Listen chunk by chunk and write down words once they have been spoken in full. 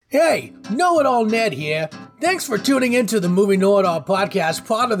Hey, Know It All Ned here. Thanks for tuning into the Movie Know It All podcast,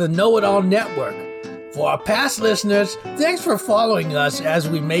 part of the Know It All Network. For our past listeners, thanks for following us as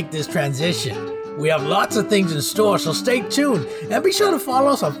we make this transition. We have lots of things in store, so stay tuned and be sure to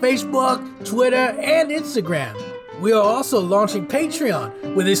follow us on Facebook, Twitter, and Instagram. We are also launching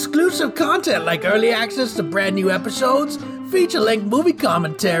Patreon with exclusive content like early access to brand new episodes, feature-length movie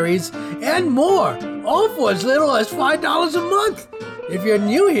commentaries, and more, all for as little as $5 a month. If you're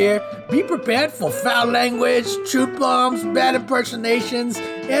new here, be prepared for foul language, truth bombs, bad impersonations,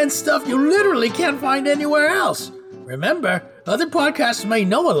 and stuff you literally can't find anywhere else. Remember, other podcasts may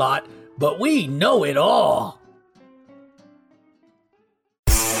know a lot, but we know it all.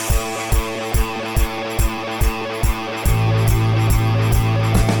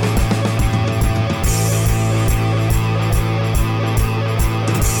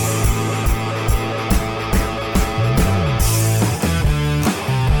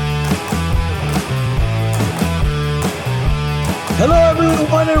 Hello,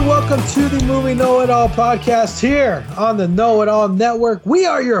 everyone, and welcome to the Movie Know It All podcast here on the Know It All Network. We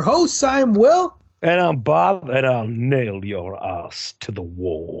are your hosts. I'm Will. And I'm Bob, and I'll nail your ass to the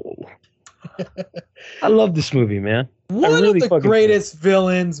wall. I love this movie, man. One of the greatest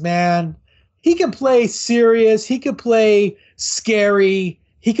villains, man. He can play serious. He can play scary.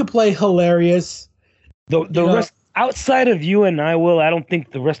 He can play hilarious. The rest, outside of you and I, Will, I don't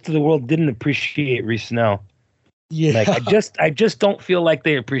think the rest of the world didn't appreciate Reese Snell. Yeah. Like, I just don't feel like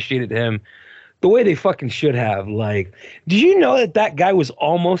they appreciated him the way they fucking should have. Like, did you know that guy was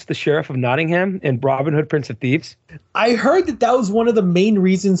almost the sheriff of Nottingham in Robin Hood, Prince of Thieves? I heard that was one of the main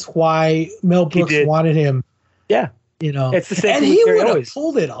reasons why Mel Brooks wanted him. Yeah. You know, it's the same and thing he with would Cary have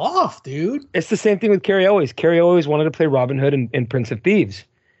pulled it off, dude. It's the same thing with Cary Elwes. Cary Elwes wanted to play Robin Hood in Prince of Thieves.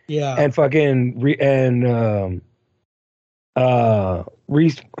 Yeah. And fucking Reese, I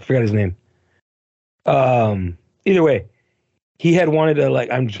forgot his name. Either way, he had wanted to, like,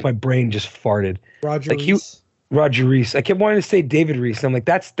 my brain just farted. Roger Reese. Roger Reese. I kept wanting to say David Reese. And I'm like,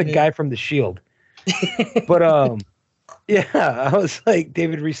 that's the guy from The Shield. But yeah, I was like,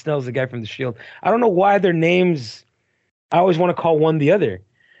 David Reese Snell's the guy from The Shield. I don't know why their names. I always want to call one the other.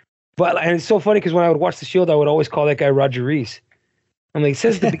 And it's so funny because when I would watch The Shield, I would always call that guy Roger Reese. I'm like, it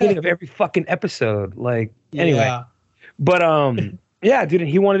says at the beginning of every fucking episode. Like, anyway. Yeah. But yeah, dude,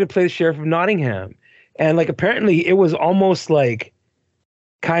 he wanted to play the sheriff of Nottingham. And like, apparently it was almost like,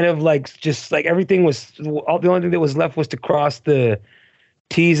 kind of like, just like everything was, the only thing that was left was to cross the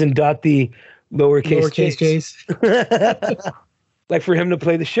T's and dot the lowercase J's. Like, for him to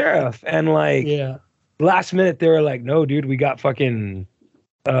play the sheriff. And like, yeah, last minute they were like, no, dude, we got fucking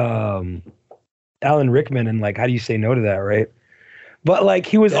Alan Rickman. And like, how do you say no to that, right? But like,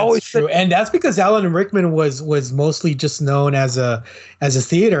 he was always true, and that's because Alan Rickman was mostly just known as a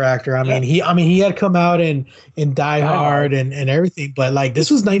theater actor. I mean, he had come out in Die Hard and everything, but like, this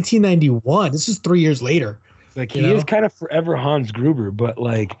was 1991. This is 3 years later. Like, he is kind of forever Hans Gruber, but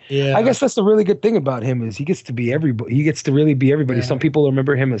like, yeah, I guess that's the really good thing about him is he gets to be everybody. He gets to really be everybody. Yeah. Some people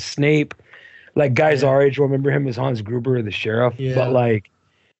remember him as Snape, like guys our age will remember him as Hans Gruber or the sheriff. Yeah.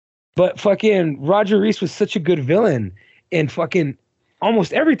 But fucking Roger Reese was such a good villain in fucking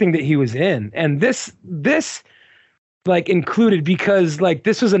almost everything that he was in. And this like included, because like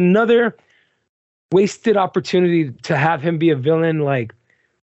this was another wasted opportunity to have him be a villain. Like,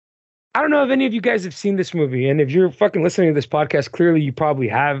 I don't know if any of you guys have seen this movie, and if you're fucking listening to this podcast, clearly you probably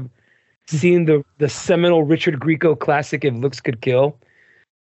have seen the seminal Richard Grieco classic If Looks Could Kill.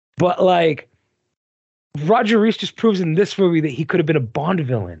 But like, Roger Reese just proves in this movie that he could have been a Bond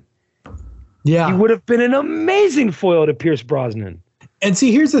villain. Yeah. He would have been an amazing foil to Pierce Brosnan. And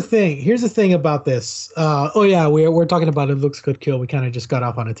see, here's the thing about this. We're talking about It Looks Could Kill. We kind of just got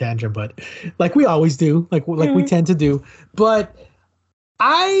off on a tangent, but like we always do, like we tend to do. But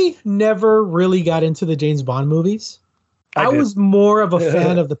I never really got into the James Bond movies. I was more of a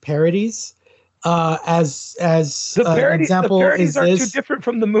fan of the parodies. As the parodies are too different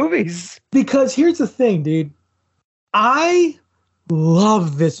from the movies. Because here's the thing, dude. I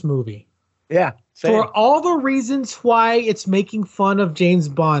love this movie. Yeah. Same. For all the reasons why it's making fun of James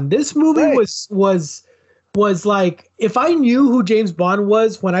Bond. This movie was like, if I knew who James Bond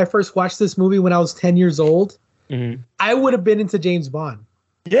was when I first watched this movie when I was 10 years old, I would have been into James Bond.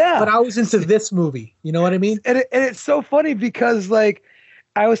 Yeah. But I was into this movie. You know what I mean? And it's so funny because like,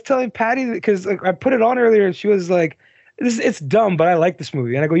 I was telling Patty, because like, I put it on earlier and she was like, it's dumb, but I like this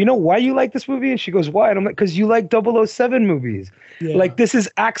movie. And I go, you know why you like this movie? And she goes, why? And I'm like, because you like 007 movies. Yeah. Like, this is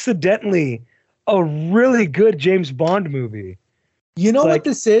accidentally a really good James Bond movie. You know what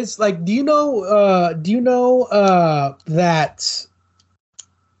this is? Like, do you know that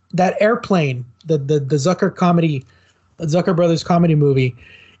that Airplane, the Zucker Brothers comedy movie,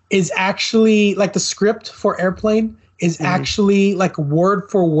 is actually like the script for Airplane is actually like word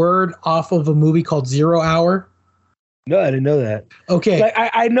for word off of a movie called 0 Hour. No, I didn't know that. Okay. Like,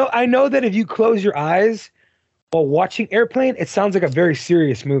 I know that if you close your eyes while watching Airplane, it sounds like a very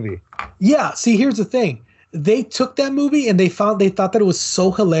serious movie. Yeah. See, here's the thing. They took that movie and they thought that it was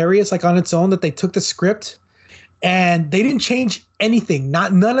so hilarious, like on its own, that they took the script and they didn't change anything.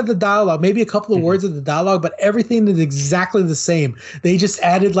 None of the dialogue, maybe a couple of words of the dialogue, but everything is exactly the same. They just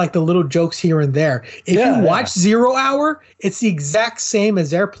added like the little jokes here and there. If you watch 0 Hour, it's the exact same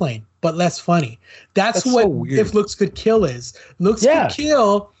as Airplane, but less funny. That's what so If Looks Could Kill is. Looks Could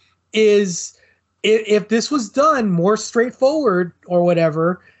Kill is if this was done more straightforward or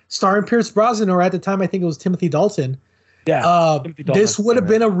whatever, starring Pierce Brosnan, or at the time I think it was Timothy Dalton. Yeah, this would have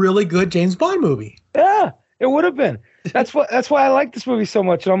been a really good James Bond movie. Yeah. It would have been. That's why I like this movie so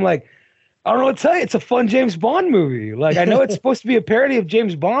much. And I'm like, I don't know what to tell you. It's a fun James Bond movie. Like, I know it's supposed to be a parody of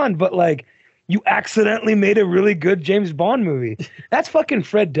James Bond, but like, you accidentally made a really good James Bond movie. That's fucking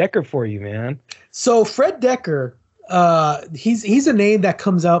Fred Dekker for you, man. So Fred Dekker, he's a name that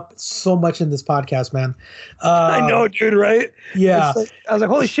comes up so much in this podcast, man. I know, dude, right? Yeah. Like, I was like,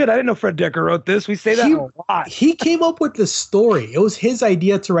 holy shit, I didn't know Fred Dekker wrote this. We say that a lot. He came up with the story. It was his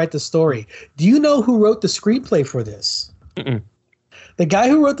idea to write the story. Do you know who wrote the screenplay for this? Mm-mm. The guy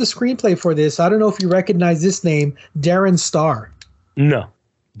who wrote the screenplay for this, I don't know if you recognize this name, Darren Star. No,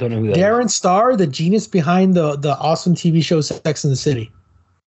 don't know who that is. Darren Star, the genius behind the awesome TV show Sex and the City.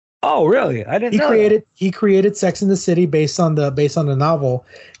 Oh, really? I didn't know. He created Sex and the City based on the novel,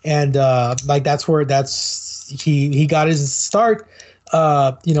 and like he got his start,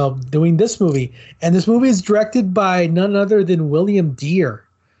 doing this movie. And this movie is directed by none other than William Deere.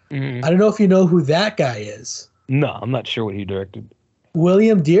 I don't know if you know who that guy is. No, I'm not sure what he directed.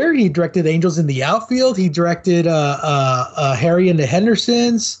 William Deere. He directed Angels in the Outfield. He directed Harry and the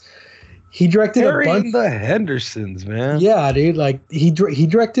Hendersons. He directed Harry and the Hendersons, man. Yeah, dude. Like he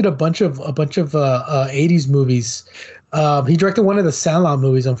directed a bunch of 80s movies. He directed one of the Sandlot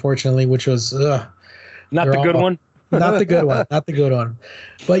movies, unfortunately, which was not the good one. Not the good one. Not the good one.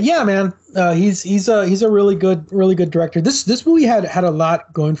 But yeah, man, he's a really good director. This movie had a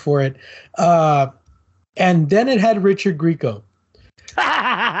lot going for it, and then it had Richard Grieco.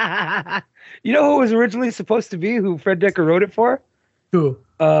 You know who it was originally supposed to be? Who Fred Dekker wrote it for? Who?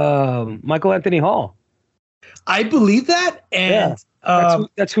 Michael Anthony Hall. I believe that, and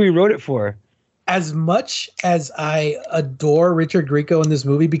that's who he wrote it for. As much as I adore Richard Grieco in this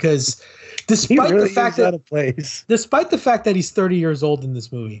movie, because despite the fact that he's 30 years old in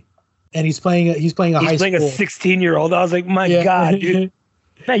this movie, and he's playing a 16-year-old, I was like, my God, dude.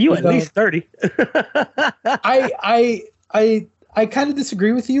 Man, you at least 30. I kind of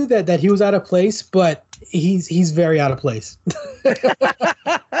disagree with you that he was out of place, but he's very out of place.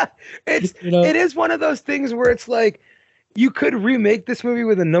 It is one of those things where it's like you could remake this movie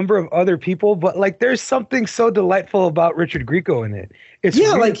with a number of other people, but like there's something so delightful about Richard Grieco in it. It's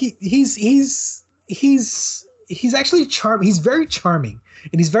like he's actually charming. He's very charming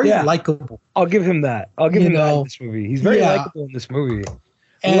and he's very likable. I'll give him that. That in this movie. He's very likable in this movie.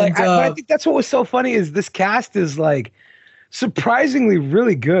 And I think that's what was so funny is this cast is like surprisingly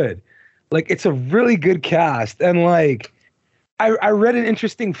really good. Like it's a really good cast, and like I read an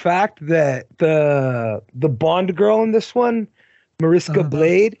interesting fact that the Bond girl in this one, Mariska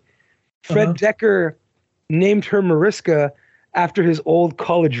Blade, Fred Dekker named her Mariska after his old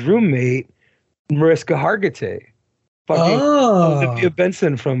college roommate, Mariska Hargitay. Olivia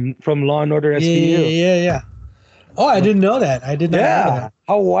Benson from Law and Order SVU. Yeah. Oh, I didn't know that. I did not know that.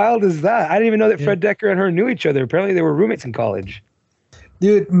 How wild is that? I didn't even know that Fred Dekker and her knew each other. Apparently they were roommates in college.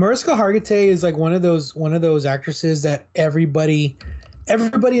 Dude, Mariska Hargitay is like one of those actresses that everybody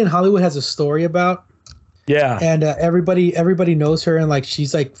in Hollywood has a story about. Yeah. And everybody knows her, and like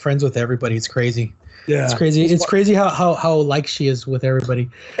she's like friends with everybody. It's crazy. Yeah. It's crazy. It's crazy how like she is with everybody.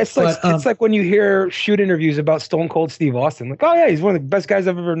 It's like when you hear shoot interviews about Stone Cold Steve Austin. Like, oh yeah, he's one of the best guys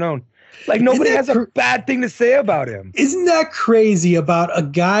I've ever known. Like nobody has a bad thing to say about him. Isn't that crazy about a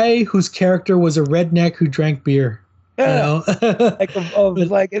guy whose character was a redneck who drank beer? Yeah. You know?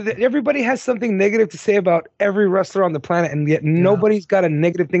 like everybody has something negative to say about every wrestler on the planet, and yet nobody's got a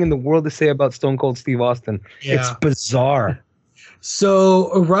negative thing in the world to say about Stone Cold Steve Austin. Yeah. It's bizarre.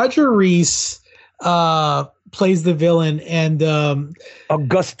 So Roger Reese plays the villain, and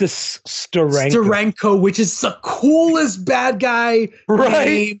Augustus Steranko, which is the coolest bad guy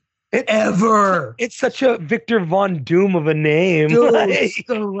name ever. It's such a Victor Von Doom of a name. Dude,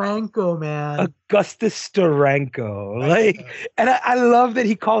 Steranko, man. Augustus Steranko. Like, and I love that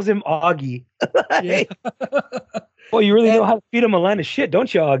he calls him Augie. Yeah. Well, you really know how to feed him a line of shit,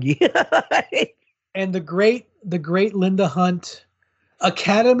 don't you, Augie? And the great Linda Hunt,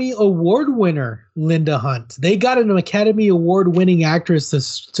 Academy Award winner Linda Hunt. They got an Academy Award winning actress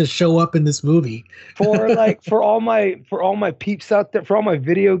to show up in this movie. for all my peeps out there, for all my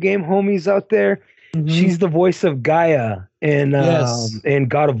video game homies out there, she's the voice of Gaia in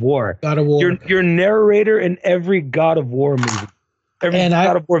God of War. God of War. Your narrator in every God of War movie.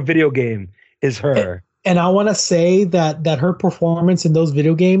 God of War video game is her. And I want to say that her performance in those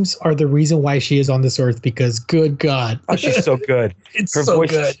video games are the reason why she is on this earth, because good God. Oh, she's so good. Her so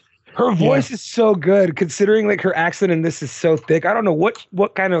voice good. Her voice is so good, considering like her accent in this is so thick. I don't know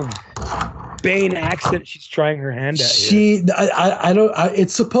what kind of Bane accent she's trying her hand at. I don't.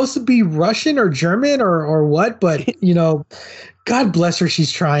 It's supposed to be Russian or German or what, but God bless her,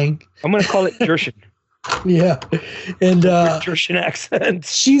 she's trying. I'm gonna call it Gershin. Yeah, and Gershin accent.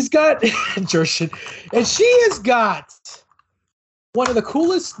 She's got Gershin, and she has got one of the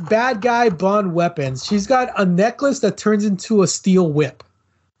coolest bad guy Bond weapons. She's got a necklace that turns into a steel whip.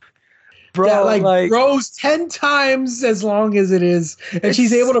 Bro, that grows 10 times as long as it is, and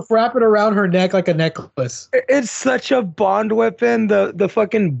she's able to wrap it around her neck like a necklace. It's such a Bond weapon. The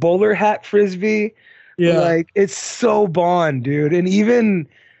fucking bowler hat frisbee. Yeah, like it's so Bond, dude. And even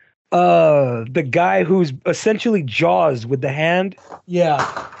the guy who's essentially Jaws with the hand.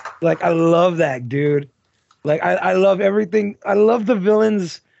 Yeah, like I love that, dude. Like I love everything. I love the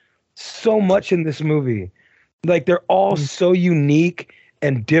villains so much in this movie. Like they're all so unique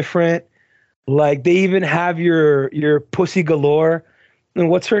and different. Like they even have your pussy galore, and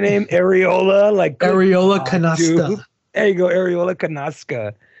what's her name? Areola, like Areola Canasta. Dude. There you go, Areola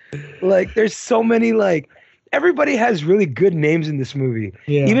Canasca. Like there's so many. Like everybody has really good names in this movie.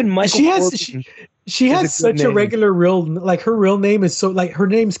 Yeah, even Michael. She has such a regular her real name is so like her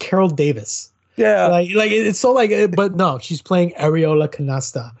name's Carol Davis. Yeah, like it's so like, but no, she's playing Areola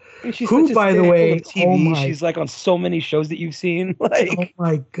Canasta. Who, by the way, TV. She's like on so many shows that you've seen. Like, oh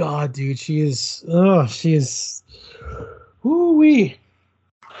my God, dude, she is. Woo-wee.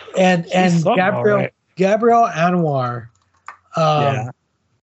 And Gabrielle Anwar.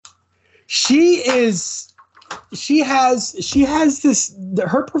 She has this.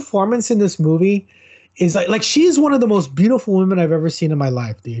 Her performance in this movie is like she is one of the most beautiful women I've ever seen in my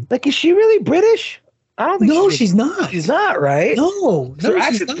life, dude. Like, is she really British? I don't think. No, she's not. She's not, right? No, her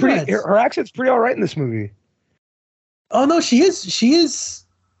accent's pretty. Her accent's pretty all right in this movie. Oh no, she is. She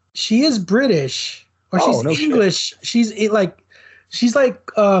is British, or she's English. Shit. She's like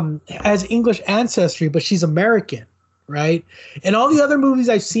has English ancestry, but she's American, right? And all the other movies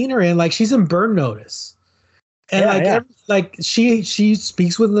I've seen her in, like she's in Burn Notice, and she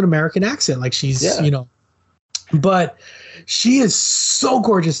speaks with an American accent, like she's but she is so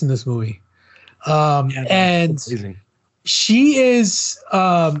gorgeous in this movie. And she is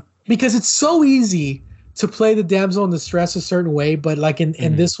because it's so easy to play the damsel in distress a certain way, but like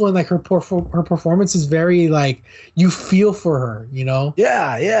in this one, like her performance is very like you feel for her,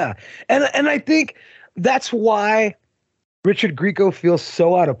 Yeah, and I think that's why Richard Grieco feels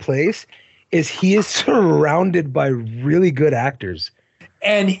so out of place. Is he is surrounded by really good actors.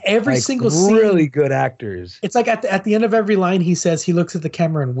 And every single scene, really good actors. It's like at the end of every line he says, he looks at the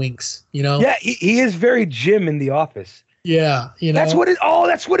camera and winks. Yeah, he is very Jim in The Office. Yeah, that's what it. Oh,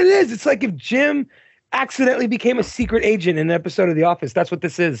 that's what it is. It's like if Jim accidentally became a secret agent in an episode of The Office. That's what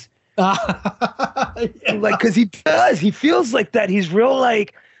this is. Like, because he does. He feels like that. He's real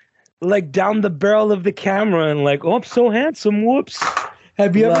like down the barrel of the camera and like, oh, I'm so handsome. Whoops.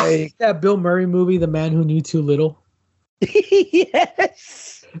 Have you ever seen that Bill Murray movie, The Man Who Knew Too Little?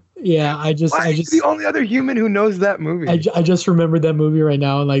 Yes. Yeah, I just the only other human who knows that movie. I just remembered that movie right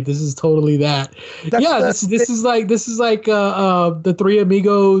now, and like this is totally that. This is like the Three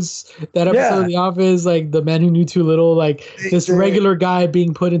Amigos, that episode of The Office, like The Man Who Knew Too Little, like this regular guy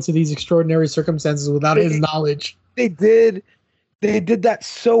being put into these extraordinary circumstances without his knowledge. They did that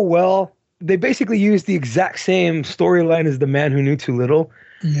so well. They basically used the exact same storyline as The Man Who Knew Too Little.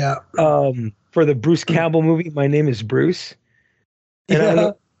 Yeah. For the Bruce Campbell movie, My Name is Bruce. And I don't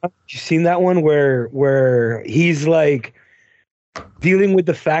know if you've seen that one where he's like dealing with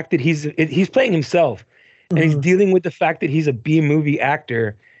the fact that he's playing himself, and he's dealing with the fact that he's a B-movie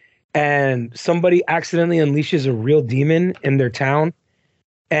actor, and somebody accidentally unleashes a real demon in their town,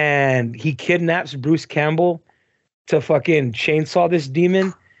 and he kidnaps Bruce Campbell to fucking chainsaw this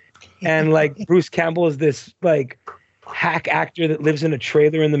demon. And like Bruce Campbell is this like hack actor that lives in a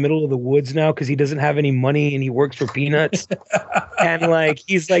trailer in the middle of the woods now because he doesn't have any money and he works for peanuts. And like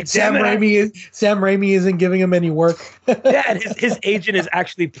he's like, Sam Raimi isn't giving him any work. Yeah, and his agent is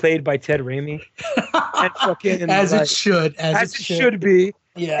actually played by Ted Raimi. And fucking as like, it should, as it should be.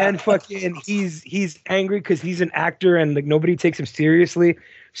 Yeah. And fucking he's angry because he's an actor and like nobody takes him seriously.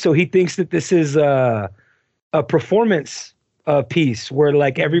 So he thinks that this is a performance piece where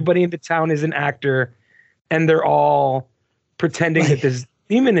like everybody in the town is an actor and they're all pretending that this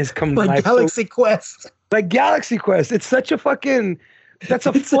demon has come to life. Galaxy Quest. Like Galaxy Quest. It's such a fucking, that's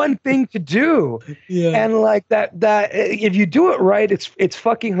a fun thing to do. Yeah. And like that if you do it right, it's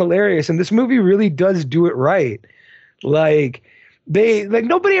fucking hilarious. And this movie really does do it right. Like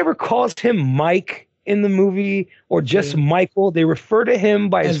nobody ever calls him Mike in the movie or just Michael. They refer to him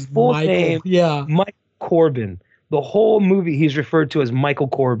by his full name. Yeah. Mike Corbin. The whole movie he's referred to as Michael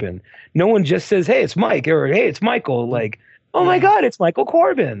Corbin. No one just says, "Hey, it's Mike," or "Hey, it's Michael." Like, oh my God, it's Michael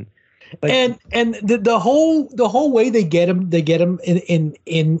Corbin. Like, and the whole way they get him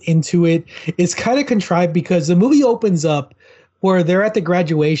into it is kind of contrived because the movie opens up where they're at the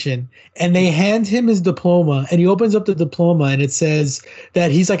graduation and they hand him his diploma and he opens up the diploma and it says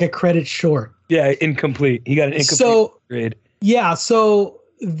that he's like a credit short. Yeah, incomplete. He got an incomplete grade. Yeah, so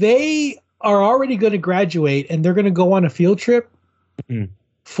they are already going to graduate and they're going to go on a field trip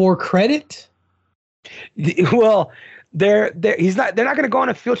for credit. Well, they're not going to go on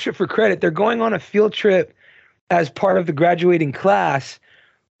a field trip for credit. They're going on a field trip as part of the graduating class.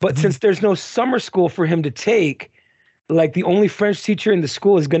 But since there's no summer school for him to take, like the only French teacher in the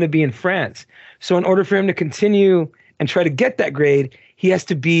school is going to be in France. So in order for him to continue and try to get that grade, he has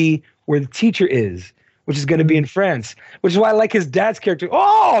to be where the teacher is, which is going to be in France, which is why I like his dad's character.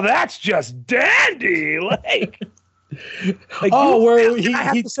 Oh, that's just dandy. Like where he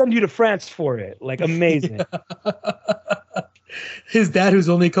have to send you to France for it. Like amazing. His dad, who's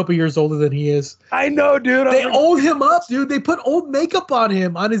only a couple years older than he is. I know, dude. They old him up, dude. They put old makeup on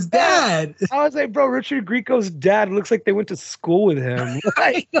him, on his dad. I was like, bro, Richard Grieco's dad looks like they went to school with him.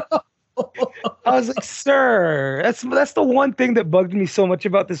 Like, I was like, sir, that's the one thing that bugged me so much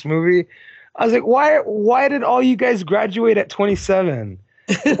about this movie. I was like, why did all you guys graduate at 27?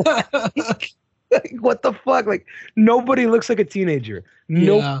 Like, what the fuck? Like, nobody looks like a teenager.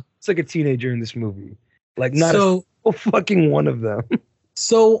 Nobody looks like a teenager in this movie. Like, not a fucking one of them.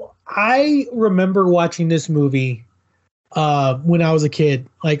 So I remember watching this movie when I was a kid,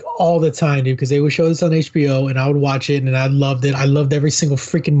 like all the time, dude, because they would show this on HBO and I would watch it and I loved it. I loved every single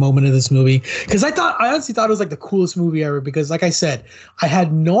freaking moment of this movie because I honestly thought it was like the coolest movie ever because like I said, I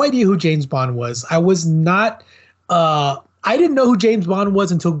had no idea who James Bond was. I was not, I didn't know who James Bond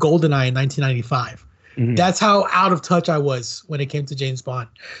was until GoldenEye in 1995. Mm-hmm. That's how out of touch I was when it came to James Bond.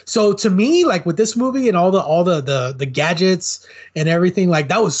 So to me, like with this movie and all the gadgets and everything, like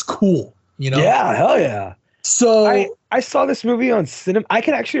that was cool, you know? Yeah, hell yeah. So I saw this movie on Cinema. I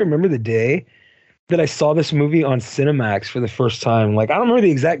can actually remember the day that I saw this movie on Cinemax for the first time. Like I don't remember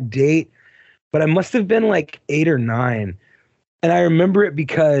the exact date, but I must have been like 8 or 9. And I remember it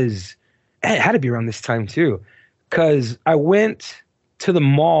because it had to be around this time too. Because I went to the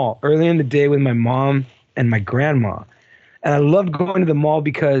mall early in the day with my mom and my grandma. And I loved going to the mall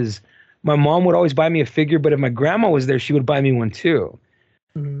because my mom would always buy me a figure, but if my grandma was there, she would buy me one too.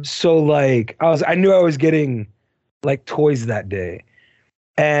 Mm-hmm. So like I knew I was getting like toys that day.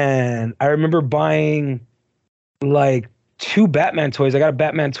 And I remember buying like 2 Batman toys. I got a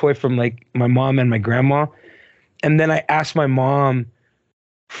Batman toy from like my mom and my grandma. And then I asked my mom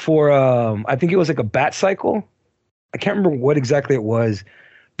for I think it was like a Bat Cycle. I can't remember what exactly it was,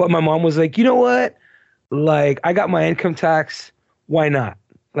 but my mom was like, you know what? Like, I got my income tax. Why not?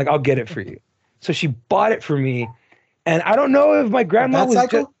 Like, I'll get it for you. So she bought it for me. And I don't know if my grandma was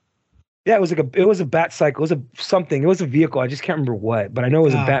cycle? Yeah, it was a Bat Cycle. It was something. It was a vehicle. I just can't remember what, but I know it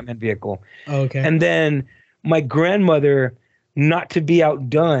was a Batman vehicle. Oh, okay. And then my grandmother, not to be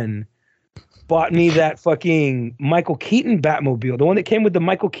outdone, bought me that fucking Michael Keaton Batmobile, the one that came with the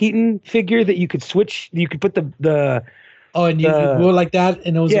Michael Keaton figure that you could switch. You could put the and you go like that,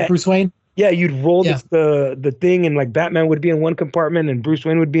 and it was Bruce Wayne. Yeah, you'd roll the thing, and like Batman would be in one compartment, and Bruce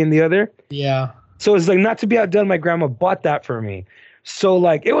Wayne would be in the other. Yeah. So it's like not to be outdone. My grandma bought that for me, so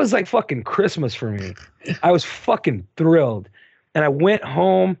like it was like fucking Christmas for me. I was fucking thrilled, and I went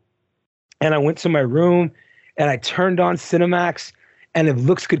home, and I went to my room, and I turned on Cinemax. And If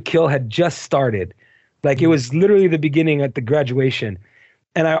Looks Could Kill had just started. Like it was literally the beginning at the graduation.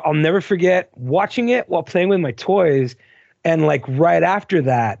 And I'll never forget watching it while playing with my toys. And like right after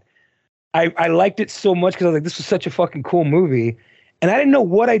that, I liked it so much because I was like, this was such a fucking cool movie. And I didn't know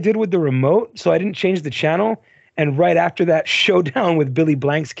what I did with the remote, so I didn't change the channel. And right after that, Showdown with Billy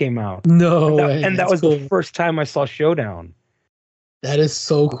Blanks came out. No way. And that was cool. The first time I saw Showdown. That is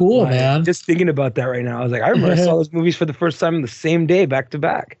so cool, man. Just thinking about that right now. I was like, I remember I saw those movies for the first time in the same day, back to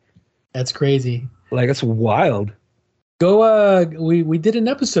back. That's crazy. Like, that's wild. Go, we did an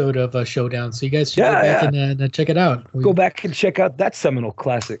episode of Showdown, so you guys should go back and check it out. Go back and check out that seminal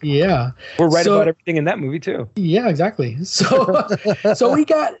classic. Yeah. We're right about everything in that movie, too. Yeah, exactly. So,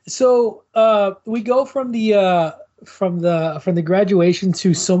 we go from the graduation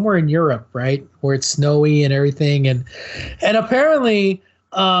to somewhere in Europe, right, where it's snowy and everything, and apparently,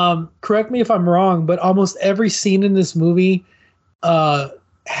 correct me if I'm wrong, but almost every scene in this movie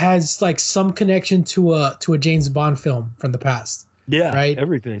has like some connection to a James Bond film from the past. Yeah, right.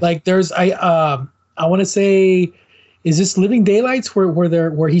 Everything. Like there's I want to say, is this Living Daylights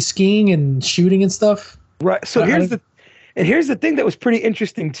where he's skiing and shooting and stuff? Right. So here's the thing that was pretty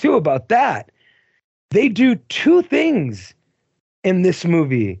interesting too about that. They do two things in this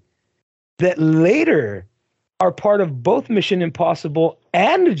movie that later are part of both Mission Impossible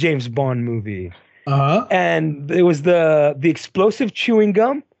and a James Bond movie. Uh-huh. And it was the explosive chewing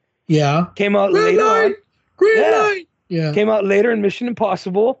gum. Yeah. Came out later on. Green light. Yeah. Came out later in Mission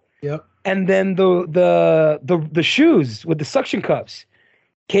Impossible. Yep. And then the shoes with the suction cups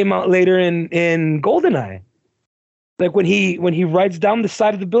came out later in GoldenEye. Like when he rides down the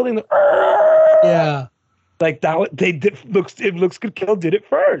side of the building. Yeah. Like that it looks good Kill did it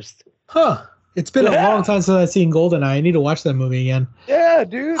first. Huh. It's been a long time since I've seen GoldenEye. I need to watch that movie again. Yeah,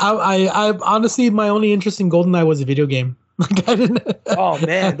 dude. I honestly, my only interest in GoldenEye was a video game. Like I didn't. Oh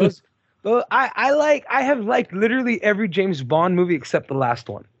man, those I have liked literally every James Bond movie except the last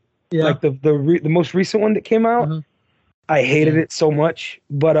one. Yeah. Like the most recent one that came out. Mm-hmm. I hated it so much.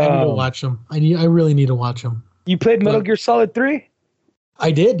 But I need to watch them. I really need to watch them. You played Metal Gear Solid 3?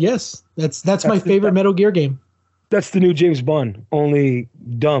 I did. Yes, that's my favorite Metal Gear game. That's the new James Bond, only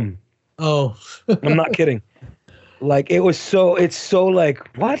dumb. Oh, I'm not kidding. Like it's so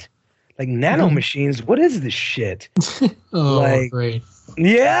like what? Like nanomachines? What is this shit? Oh, like, great.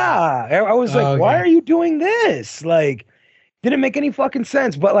 Yeah, I was like, why are you doing this? Like, didn't make any fucking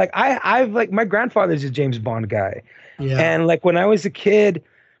sense. But like, I've like my grandfather's a James Bond guy, and like when I was a kid,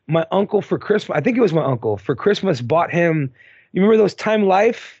 my uncle for Christmas, I think it was my uncle for Christmas, bought him. You remember those Time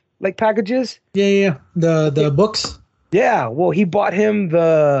Life like packages? Yeah. The books. Yeah. Well, he bought him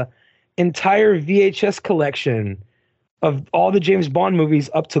the entire VHS collection of all the James Bond movies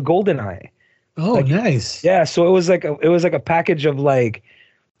up to GoldenEye. Oh, like, nice. Yeah, so it was like a package of like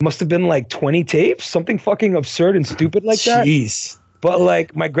must have been like 20 tapes, something fucking absurd and stupid like that. Jeez. But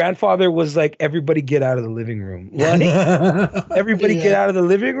like my grandfather was like, everybody get out of the living room. Like, everybody get out of the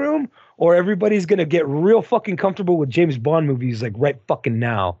living room, or everybody's gonna get real fucking comfortable with James Bond movies like right fucking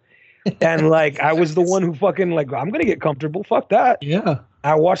now. And like I was the one who fucking like, I'm gonna get comfortable. Fuck that. Yeah.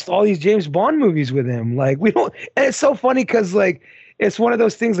 I watched all these James Bond movies with him. Like we don't, and it's so funny because like it's one of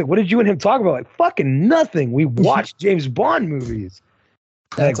those things. Like, what did you and him talk about? Like fucking nothing. We watched James Bond movies.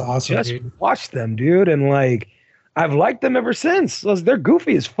 That's like, awesome. Just dude. watched them, dude, and like I've liked them ever since. They're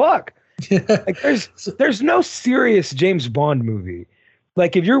goofy as fuck. Like there's no serious James Bond movie.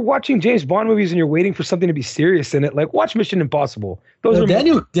 Like if you're watching James Bond movies and you're waiting for something to be serious in it, like watch Mission Impossible.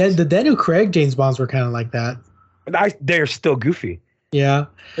 The Daniel Craig James Bonds were kind of like that. They're still goofy. Yeah,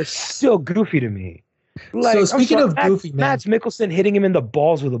 they're still goofy to me. Like, so speaking of goofy, man, Mads Mikkelsen hitting him in the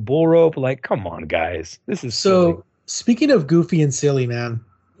balls with a bull rope. Like, come on, guys, this is so. Silly. Speaking of goofy and silly, man,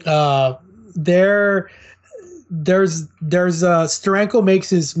 there's Steranko makes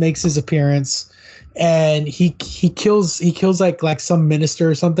his appearance, and he kills like some minister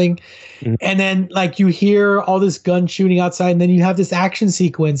or something, and then like you hear all this gun shooting outside, and then you have this action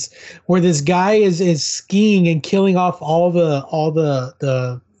sequence where this guy is skiing and killing off all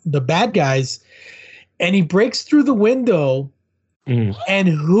the bad guys, and he breaks through the window, and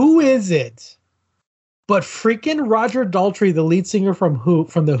who is it but freaking Roger Daltrey, the lead singer from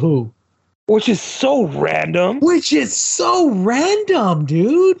the Who. Which is so random,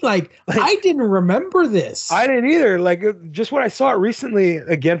 dude. Like I didn't remember this. I didn't either. Like, just when I saw it recently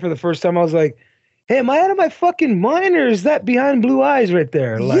again for the first time, I was like, hey, am I out of my fucking mind, or is that Behind Blue Eyes right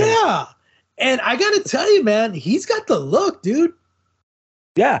there? Like, yeah. And I got to tell you, man, he's got the look, dude.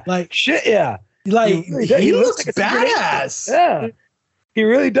 Yeah. Like, shit, yeah. Like, he looks like badass. Yeah. He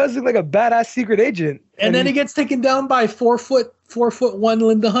really does look like a badass secret agent. And then he gets taken down by 4'1"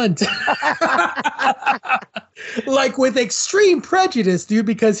 Linda Hunt. Like with extreme prejudice, dude,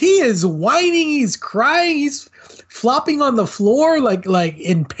 because he is whining, he's crying, he's flopping on the floor like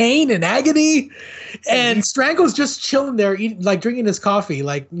in pain and agony. And Stranko's just chilling there, drinking his coffee,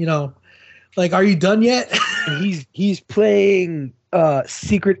 like, you know, Like, are you done yet? he's playing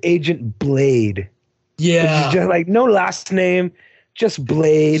Secret Agent Blade. Yeah. Which is just like no last name, just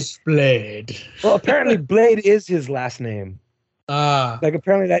Blade. Blade. Well, apparently Blade is his last name. Like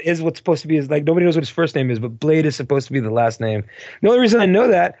apparently that is what's supposed to be his, like nobody knows what his first name is, but Blade is supposed to be the last name. The only reason I know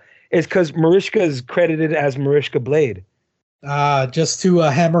that is because Mariska is credited as Mariska Blade. Just to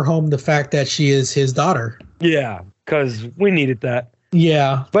hammer home the fact that she is his daughter. Yeah, because we needed that.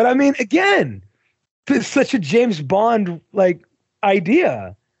 Yeah. But I mean, again, it's such a James Bond like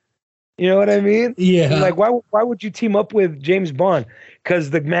idea. You know what I mean? Yeah. Like, why would you team up with James Bond? Because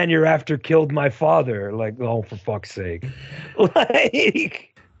the man you're after killed my father. Like, oh, for fuck's sake.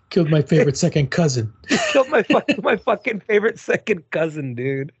 Like, killed my favorite second cousin. Killed my fucking favorite second cousin,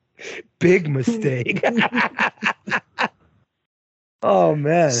 dude. Big mistake. Oh,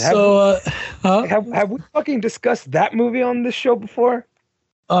 man. So, have we fucking discussed that movie on this show before?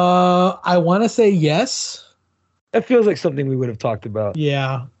 I want to say yes. That feels like something we would have talked about.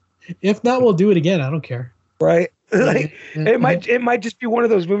 Yeah. If not, we'll do it again. I don't care. Right? Like it might just be one of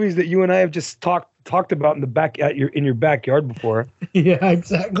those movies that you and I have just talked about in your backyard before. Yeah,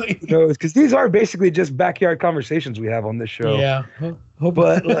 exactly. Because these are basically just backyard conversations we have on this show. Yeah.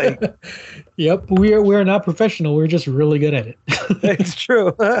 But like, yep, we're not professional. We're just really good at it. It's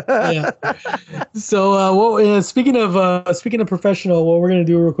true. Yeah. So, speaking of professional, what we're gonna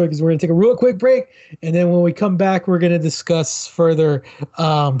do real quick is we're gonna take a real quick break, and then when we come back, we're gonna discuss further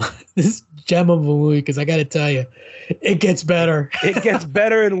this gem of a movie. Because I gotta tell you, it gets better. It gets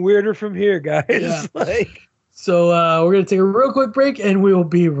better and weirder from here, guys. Yeah. Like. So we're going to take a real quick break, and we will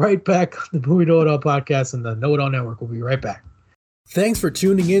be right back on the Movie Know It All podcast and the Know It All Network. We'll be right back. Thanks for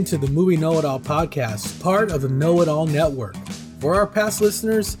tuning in to the Movie Know It All podcast, part of the Know It All Network. For our past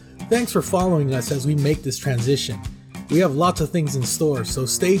listeners, thanks for following us as we make this transition. We have lots of things in store, so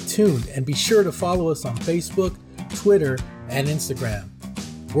stay tuned and be sure to follow us on Facebook, Twitter, and Instagram.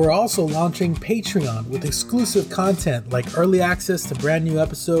 We're also launching Patreon with exclusive content like early access to brand new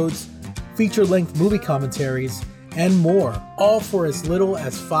episodes, feature-length movie commentaries, and more, all for as little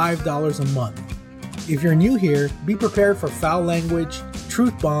as $5 a month. If you're new here, be prepared for foul language,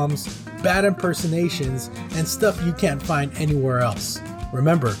 truth bombs, bad impersonations, and stuff you can't find anywhere else.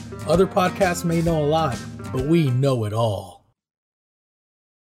 Remember, other podcasts may know a lot, but we know it all.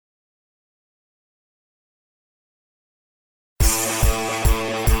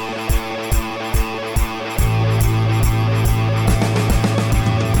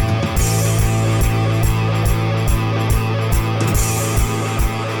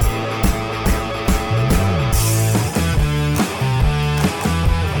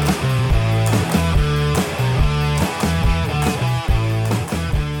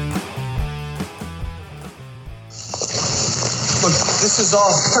 This is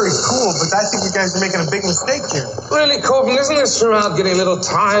all very cool, but I think you guys are making a big mistake here. Really, Corbin, isn't this route getting a little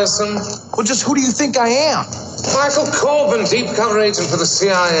tiresome? Well, just who do you think I am? Michael Corbin, deep cover agent for the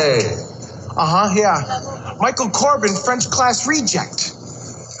CIA. Yeah. Michael Corbin, French class reject.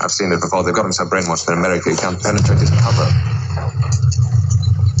 I've seen it before. They've got him so brainwashed that America can't penetrate his cover.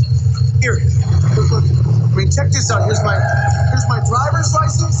 Here, look. I mean, check this out. Here's my driver's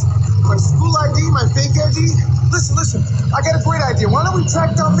license, my school ID, my fake ID. Listen. I got a great idea. Why don't we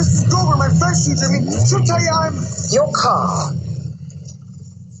track down Mrs. Grover, my French teacher? I mean, she'll tell you I'm... Your car.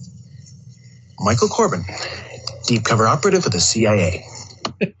 Michael Corbin, deep cover operative for the CIA.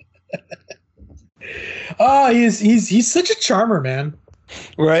 Oh, he's such a charmer, man.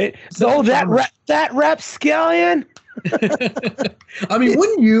 Right? So that rapscallion. I mean,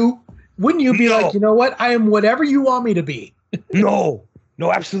 wouldn't you be like, you know what? I am whatever you want me to be. No,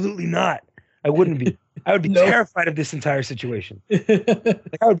 absolutely not. I wouldn't be. I would be terrified of this entire situation.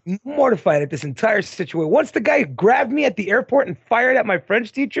 Like, I would be mortified at this entire situation. Once the guy grabbed me at the airport and fired at my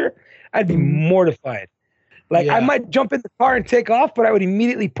French teacher, I'd be mortified. Like, I might jump in the car and take off, but I would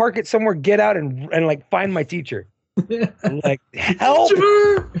immediately park it somewhere, get out, and like find my teacher. Like,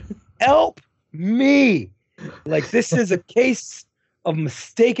 help me. Like, this is a case of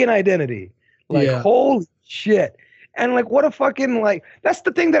mistaken identity. Like, holy shit. And like, what a fucking, like, that's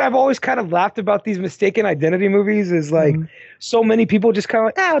the thing that I've always kind of laughed about these mistaken identity movies is like, so many people just kind of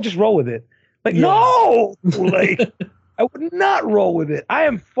like, I'll just roll with it. Like, no, like, I would not roll with it. I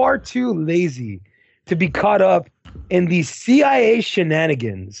am far too lazy to be caught up in these CIA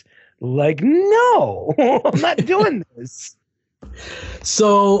shenanigans. Like, no, I'm not doing this.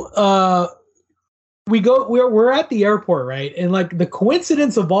 So, we're at the airport, right? And like the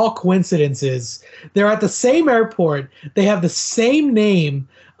coincidence of all coincidences, they're at the same airport. They have the same name.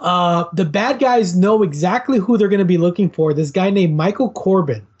 The bad guys know exactly who they're going to be looking for. This guy named Michael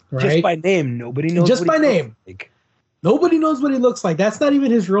Corbin. right? Just by name, nobody knows. Just by name. Like. Nobody knows what he looks like. That's not even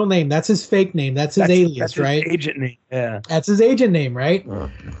his real name. That's his fake name. That's his alias, that's right? His agent name. Yeah. That's his agent name, right?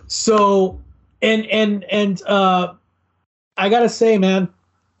 So, and I gotta say, man,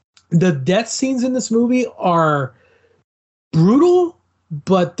 the death scenes in this movie are brutal,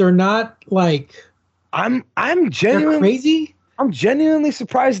 but they're not like I'm genuinely crazy. I'm genuinely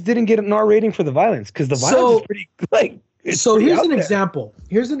surprised it didn't get an R rating for the violence, because the violence is pretty like. So here's an example.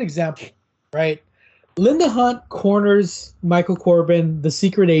 Here's an example, right? Linda Hunt corners Michael Corbin, the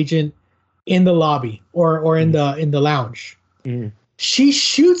secret agent, in the lobby or in the lounge. Mm. She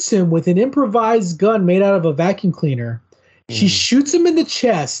shoots him with an improvised gun made out of a vacuum cleaner. She shoots him in the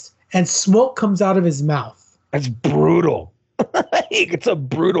chest, and smoke comes out of his mouth. That's brutal. It's a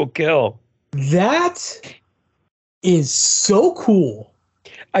brutal kill. That is so cool.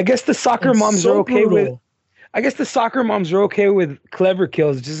 I guess the soccer moms are okay with. I guess the soccer moms are okay with clever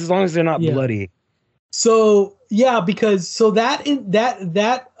kills, just as long as they're not bloody. So yeah, because that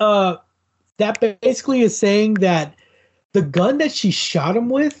basically is saying that the gun that she shot him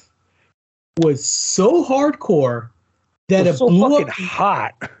with was so hardcore that it blew up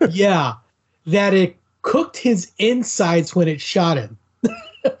hot. Yeah, that it cooked his insides when it shot him.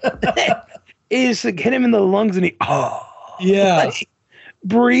 It just like hit him in the lungs, and he like,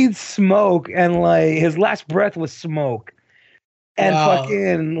 breathed smoke, and like his last breath was smoke, and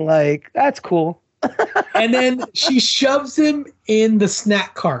fucking like that's cool. And then she shoves him in the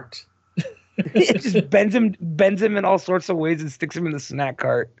snack cart. It just bends him in all sorts of ways and sticks him in the snack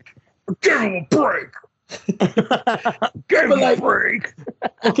cart. Give him a break. Give him a break.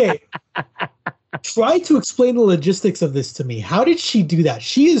 Okay. Try to explain the logistics of this to me. How did she do that?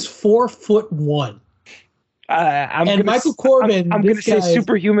 She is 4'1". And Michael Corbin. I'm going to say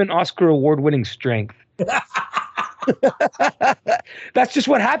superhuman Oscar award-winning strength. That's just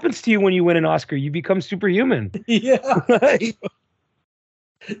what happens to you when you win an Oscar. You become superhuman. Yeah. But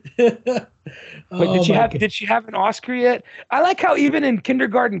did she have an Oscar yet? I like how even in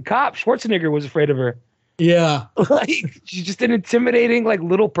Kindergarten Cop, Schwarzenegger was afraid of her. Yeah. Like she's just an intimidating like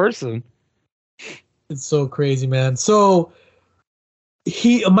little person. It's so crazy, man. So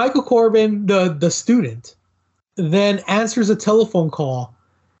Michael Corbin, the student, then answers a telephone call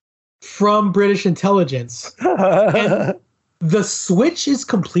from British intelligence. And the switch is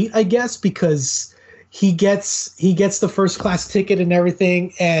complete, I guess, because he gets the first class ticket and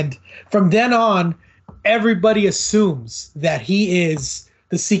everything, and from then on everybody assumes that he is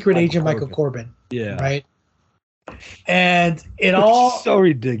the secret agent Michael Corbin. Yeah. Right? And it all so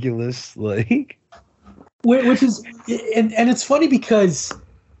ridiculous, like which is and it's funny because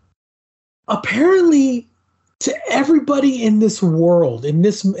apparently to everybody in this world, in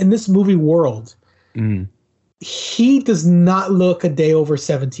this movie world, he does not look a day over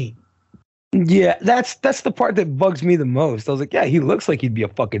 17. Yeah, that's the part that bugs me the most. I was like, yeah, he looks like he'd be a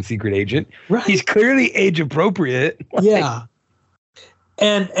fucking secret agent. Right. He's clearly age appropriate. Like, yeah.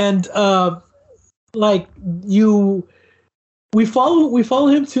 And like we follow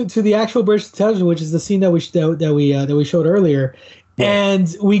him to the actual British intelligence, which is the scene that we showed earlier. Yeah.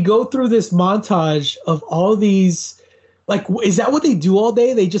 And we go through this montage of all these, like, is that what they do all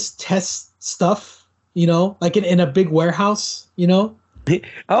day? They just test stuff, like in a big warehouse, I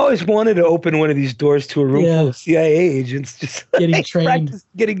always wanted to open one of these doors to a room full of CIA agents, just getting trained.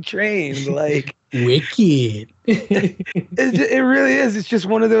 Getting trained, like wicked. It really is. It's just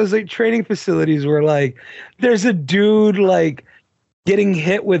one of those like training facilities where like there's a dude like getting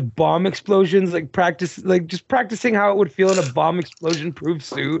hit with bomb explosions, like just practicing how it would feel in a bomb explosion proof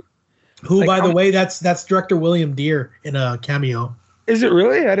suit. Who, like, by the way, that's director William Deere in a cameo. Is it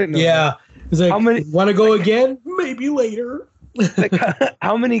really? I didn't know. Yeah. He's like, want to go again? Maybe later. Like,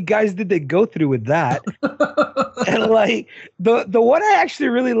 how many guys did they go through with that? And like the one I actually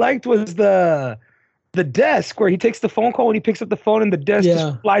really liked was the desk where he takes the phone call, when he picks up the phone and the desk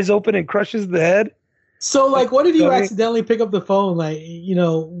just flies open and crushes the head. So like what if you accidentally pick up the phone? Like,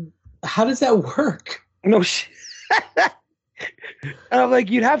 how does that work? No shit. And I'm like,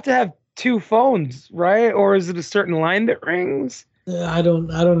 you'd have to have two phones, right? Or is it a certain line that rings? I don't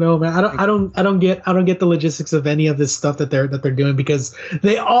know, man. I don't get the logistics of any of this stuff that they're doing, because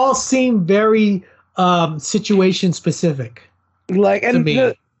they all seem very situation specific. Like, and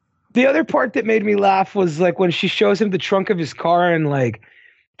the other part that made me laugh was like when she shows him the trunk of his car, and like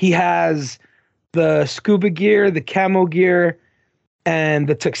he has the scuba gear, the camo gear, and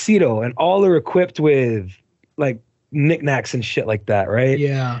the tuxedo, and all are equipped with like knickknacks and shit like that, right?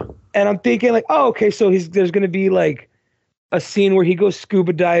 Yeah. And I'm thinking like, oh, okay, so there's gonna be like a scene where he goes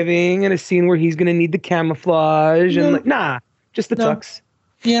scuba diving and a scene where he's going to need the camouflage and like, nah, just the tux.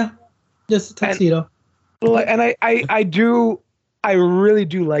 Yeah, just a tuxedo. And I really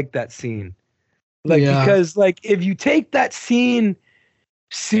do like that scene. Like, because like if you take that scene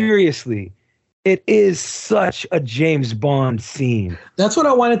seriously, it is such a James Bond scene. That's what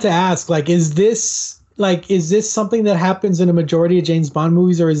I wanted to ask. Like, is this something that happens in a majority of James Bond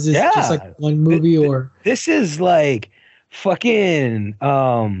movies, or is this just like one movie? Or this is like fucking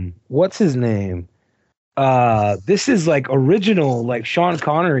what's his name? This is like original, like Sean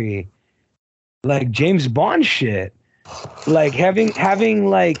Connery, like James Bond shit. Like having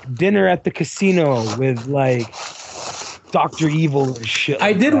like dinner at the casino with like Dr. Evil and shit.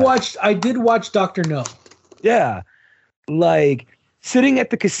 I did watch Dr. No. Yeah. Like sitting at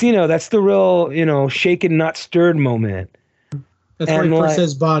the casino, that's the real, you know, shaken not stirred moment. That's where he first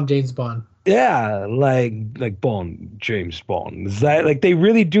says Bond, James Bond. Yeah, like Bond, James Bond. Is that like they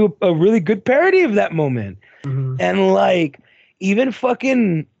really do a really good parody of that moment. Mm-hmm. And like even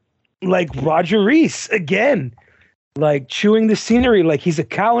fucking like Roger Reese again, like chewing the scenery like he's a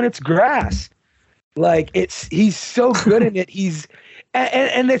cow in its grass. Like he's so good in it.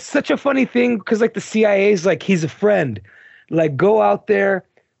 And it's such a funny thing because like the CIA's like he's a friend. Like go out there,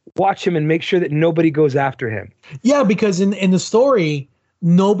 watch him, and make sure that nobody goes after him. Yeah, because in the story,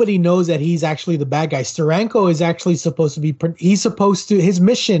 nobody knows that he's actually the bad guy. Steranko is actually supposed to be. His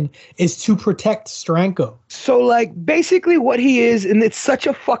mission is to protect Steranko. So like basically what he is, and it's such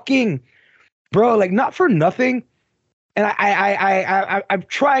a fucking bro. Like not for nothing. And I'm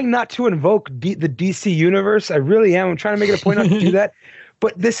trying not to invoke the DC universe. I really am. I'm trying to make it a point not to do that.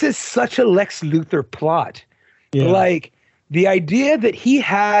 But this is such a Lex Luthor plot. Yeah. Like the idea that he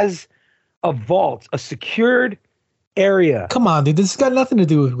has a vault, a secured area. Come on, dude. This has got nothing to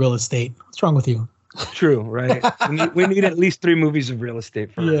do with real estate. What's wrong with you? True, right? we need at least 3 movies of real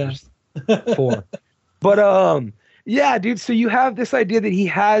estate first. Yeah. 4. But yeah, dude. So you have this idea that he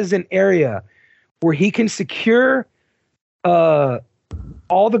has an area where he can secure all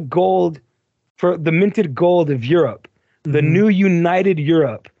the gold for the minted gold of Europe, the new united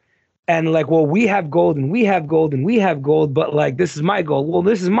Europe. And like, well, we have gold and we have gold and we have gold, but like, this is my gold. Well,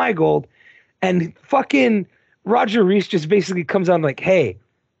 this is my gold. And fucking Roger Reese just basically comes on like, hey,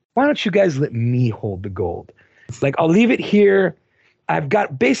 why don't you guys let me hold the gold? Like, I'll leave it here. I've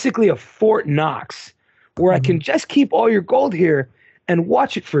got basically a Fort Knox where I can just keep all your gold here and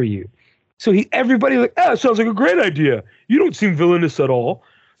watch it for you. So everybody like, oh, sounds like a great idea. You don't seem villainous at all.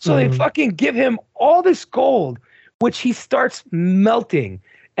 So they fucking give him all this gold, which he starts melting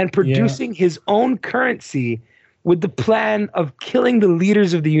and producing his own currency with the plan of killing the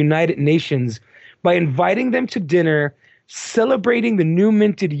leaders of the United Nations by inviting them to dinner, celebrating the new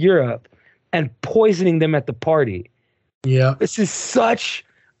minted Europe, and poisoning them at the party. Yeah. This is such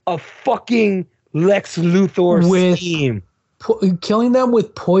a fucking Lex Luthor scheme. Killing them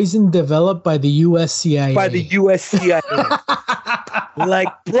with poison developed by the U.S. CIA. By the U.S. CIA. Like,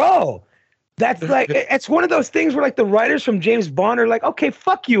 bro, that's like, it's one of those things where like the writers from James Bond are like, okay,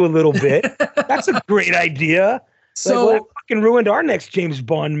 fuck you a little bit. That's a great idea. So like, well, that fucking ruined our next James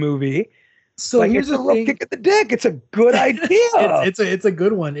Bond movie. So like, here's a real kick at the dick. It's a good idea. it's a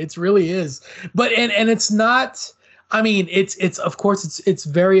good one. It really is. But and it's not. I mean, it's of course it's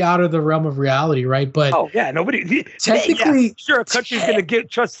very out of the realm of reality, right? But yeah, nobody technically sure a country's gonna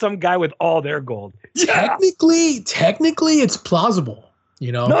trust some guy with all their gold. Technically, it's plausible.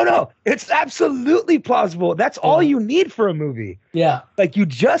 You know? No, it's absolutely plausible. That's all you need for a movie. Yeah, like you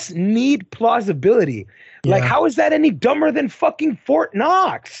just need plausibility. Yeah. Like, how is that any dumber than fucking Fort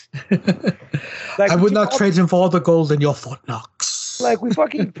Knox? Like, I would not trade him for all the gold in your Fort Knox. Like we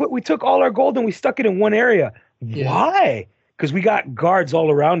fucking we took all our gold and we stuck it in one area. Yeah. Why? Because we got guards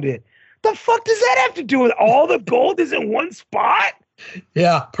all around it. The fuck does that have to do with all the gold is in one spot?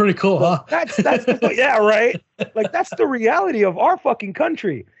 Yeah, pretty cool, huh? That's yeah, right. Like that's the reality of our fucking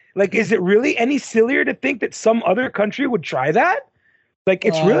country. Like, is it really any sillier to think that some other country would try that? Like,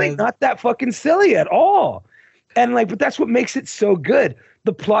 it's really not that fucking silly at all. And like, but that's what makes it so good.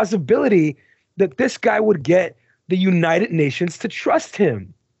 The plausibility that this guy would get the United Nations to trust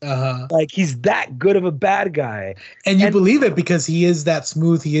him. Like he's that good of a bad guy, and you believe it because he is that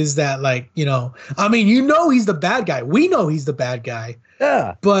smooth. He is that, like, you know, I mean, you know, he's the bad guy. We know he's the bad guy.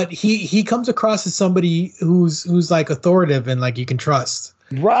 Yeah, but he comes across as somebody who's like authoritative and like you can trust.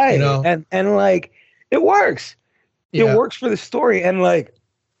 Right. You know? And like it works. Yeah. It works for the story. And like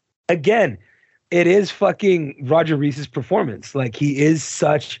again, it is fucking Roger Reese's performance. Like he is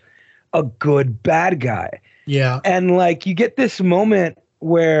such a good bad guy. Yeah. And like you get this moment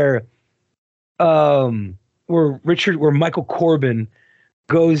where Michael Corbin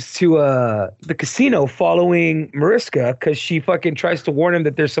goes to the casino following Mariska because she fucking tries to warn him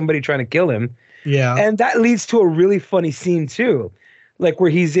that there's somebody trying to kill him. Yeah. And that leads to a really funny scene too. Like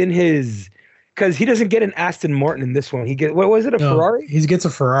where he's in his, because he doesn't get an Aston Martin in this one. He what was it, Ferrari? He gets a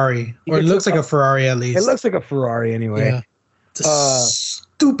Ferrari. Or it looks like a Ferrari at least. It looks like a Ferrari anyway. Yeah. It's a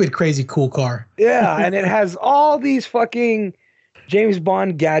stupid, crazy, cool car. Yeah, and it has all these fucking James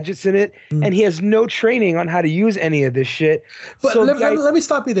Bond gadgets in it, and he has no training on how to use any of this shit. But so let me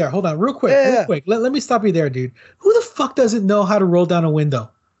stop you there. Hold on, real quick. Real quick. Let me stop you there, dude. Who the fuck doesn't know how to roll down a window?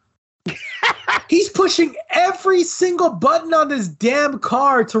 He's pushing every single button on this damn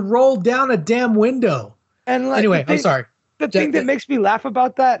car to roll down a damn window. And like, anyway, I'm sorry. The thing that makes me laugh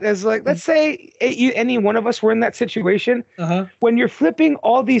about that is like, let's say any one of us were in that situation. When you're flipping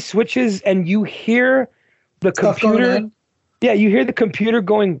all these switches and you hear the computer, you hear the computer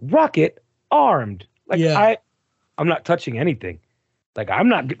going rocket armed. Like I'm not touching anything. Like I'm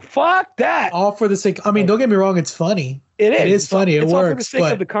not. Fuck that. All for the sake. I mean, don't get me wrong. It's funny. It is. It is funny. It works. All for the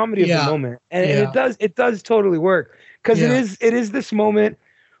sake of the comedy of the moment, and it does totally work because it is this moment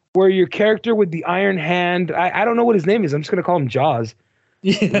where your character with the iron hand. I don't know what his name is. I'm just gonna call him Jaws.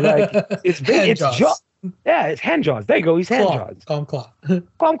 Like it's Jaws. Yeah, it's Hand Jaws. There you go. He's Hand Jaws. Call him Claw.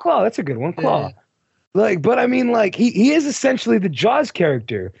 Call him Claw. That's a good one. Claw. Yeah. Like, but I mean, like he is essentially the Jaws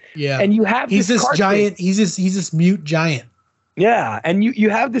character. Yeah. And you have this giant. He's this mute giant. Yeah, and you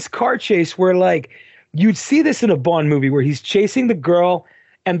have this car chase where like you'd see this in a Bond movie where he's chasing the girl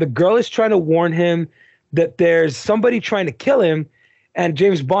and the girl is trying to warn him that there's somebody trying to kill him, and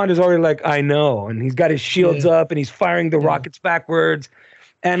James Bond is already like, I know, and he's got his shields up and he's firing the rockets backwards,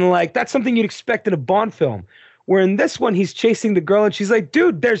 and like that's something you'd expect in a Bond film. Where in this one he's chasing the girl and she's like,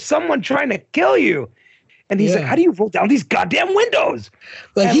 dude, there's someone trying to kill you, and he's like, how do you roll down these goddamn windows?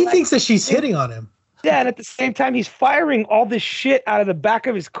 Like and he thinks that she's hitting on him. Yeah, and at the same time, he's firing all this shit out of the back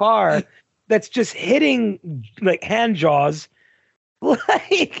of his car that's just hitting like Hand Jaws.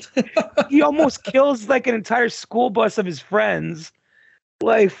 Like he almost kills like an entire school bus of his friends.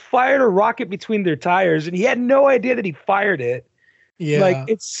 Like fired a rocket between their tires, and he had no idea that he fired it. Yeah, like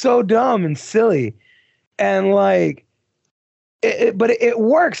it's so dumb and silly, and like, but it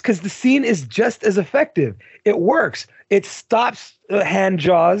works because the scene is just as effective. It works. It stops Hand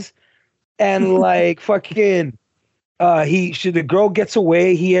Jaws. And like fucking, the girl gets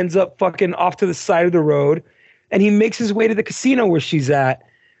away. He ends up fucking off to the side of the road, and he makes his way to the casino where she's at,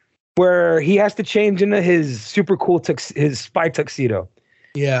 where he has to change into his super cool his spy tuxedo.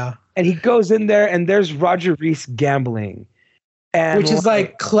 Yeah, and he goes in there, and there's Roger Reese gambling, and which is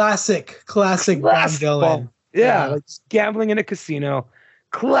like classic Bond villain. Yeah, like gambling in a casino,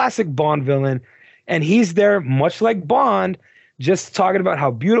 classic Bond villain, and he's there much like Bond. Just talking about how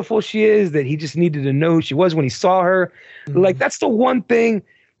beautiful she is, that he just needed to know who she was when he saw her. Like, that's the one thing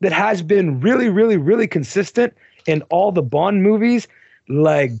that has been really, really, really consistent in all the Bond movies.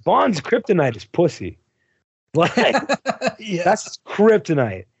 Like, Bond's kryptonite is pussy. Like, that's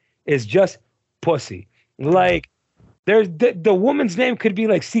kryptonite, is just pussy. Like, there's the woman's name could be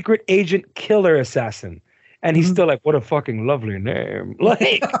like Secret Agent Killer Assassin. And he's still like, what a fucking lovely name.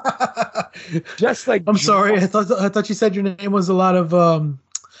 Like, just like. I'm sorry. I thought you said your name was a lot of. All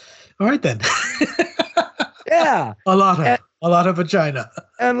right then. Yeah. A lot of vagina.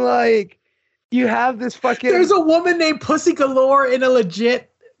 And like, you have this fucking. There's a woman named Pussy Galore in a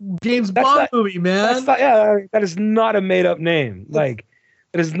legit James Bond movie, man. That is not a made up name. Like,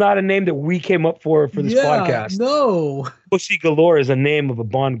 it is not a name that we came up for this podcast. No. Pussy Galore is a name of a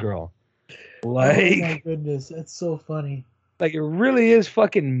Bond girl. Like, oh my goodness, that's so funny. Like, it really is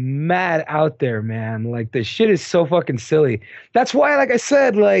fucking mad out there, man. Like, the shit is so fucking silly. That's why, like I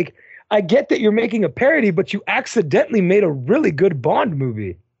said, like, I get that you're making a parody, but you accidentally made a really good Bond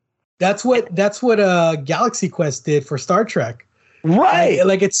movie. That's what Galaxy Quest did for Star Trek. Right.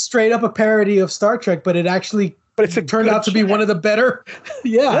 Like, it's straight up a parody of Star Trek, but it turned out to be one of the better.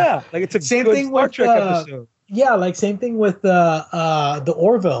 Yeah. Like, it's a same good thing Star with, Trek episode. Yeah, like same thing with the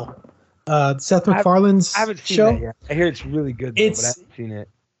Orville. Seth MacFarlane's I haven't seen show. That yet. I hear it's really good, though, but I haven't seen it.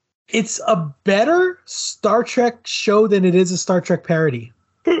 It's a better Star Trek show than it is a Star Trek parody.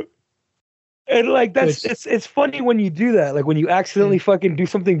 And like it's funny when you do that, like when you accidentally fucking do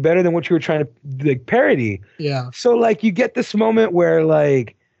something better than what you were trying to like parody. Yeah. So like you get this moment where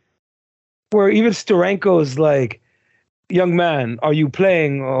even Steranko's like, young man, are you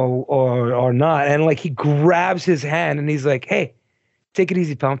playing or not? And like he grabs his hand and he's like, hey, take it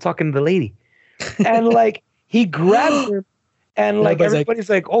easy, pal. I'm talking to the lady. And like he grabs her and like everybody's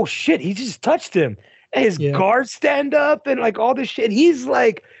like, oh shit, he just touched him. And his guards stand up and like all this shit. He's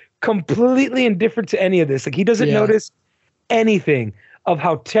like completely indifferent to any of this. Like he doesn't notice anything of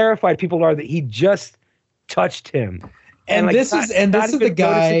how terrified people are that he just touched him. And like, this is the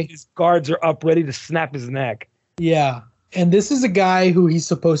guy. His guards are up ready to snap his neck. Yeah. And this is a guy who he's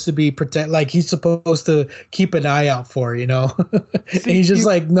supposed to be he's supposed to keep an eye out for, you know. And he's just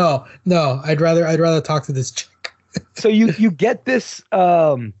like, no, I'd rather talk to this chick. So you get this.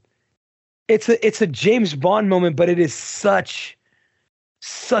 It's a James Bond moment, but it is such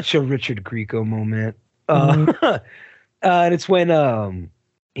a Richard Grieco moment. And it's when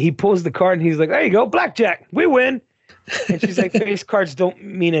he pulls the card and he's like, "There you go, blackjack, we win." And she's like, "Face cards don't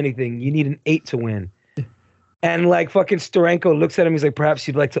mean anything. You need an 8 to win." And like fucking Steranko looks at him. He's like, "Perhaps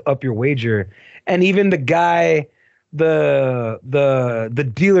you'd like to up your wager." And even the guy, the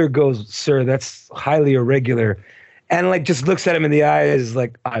dealer goes, "Sir, that's highly irregular." And like just looks at him in the eyes,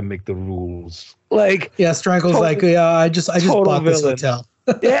 like, "I make the rules." Like, yeah, Steranko's like, "Yeah, I just bought this hotel."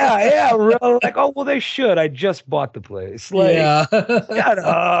 yeah, real, like, "Oh well, they should. I just bought the place." Like, yeah. Shut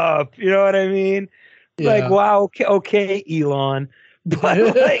up. You know what I mean? Yeah. Like, wow, okay, Elon.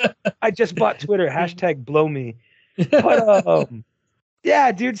 But like, I just bought Twitter. #blow me. But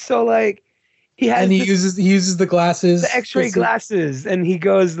yeah, dude. So like, he uses the glasses, the X-ray glasses, and he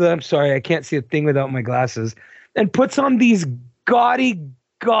goes, "I'm sorry, I can't see a thing without my glasses," and puts on these gaudy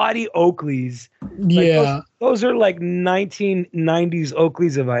Oakleys. Like, yeah, those are like 1990s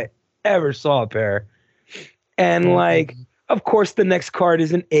Oakleys if I ever saw a pair. And like, of course, the next card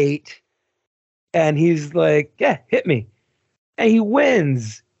is an 8, and he's like, "Yeah, hit me." And he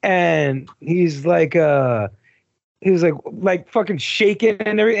wins, and he's like fucking shaking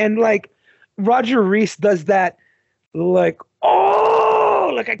and everything, and like Roger Reese does that, like,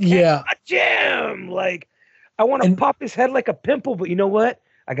 "Oh, like I can't touch him, like I want to pop his head like a pimple, but you know what?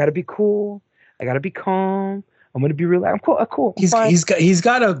 I gotta be cool, I gotta be calm, I'm gonna be relaxed. I'm cool. He's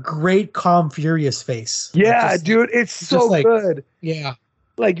got a great, calm, furious face. Yeah, dude, it's so like, good. Yeah.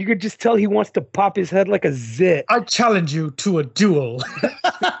 Like, you could just tell he wants to pop his head like a zit. I challenge you to a duel.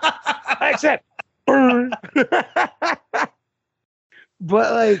 I said, burn.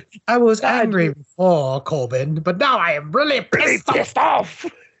 But, like, I was angry before, Corbin, but now I am really pissed off.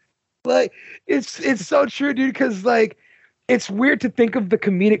 Like, it's so true, dude, because, like, it's weird to think of the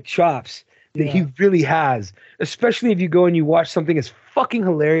comedic chops that he really has, especially if you go and you watch something as fucking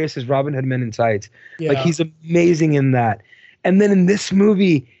hilarious as Robin Hood Men in Tights. Yeah. Like, he's amazing in that. And then in this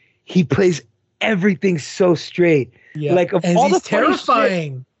movie, he plays everything so straight. Yeah. Like, of all the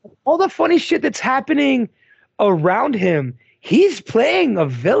terrifying, all the funny shit that's happening around him, he's playing a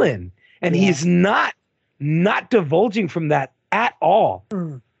villain, and he's not divulging from that at all.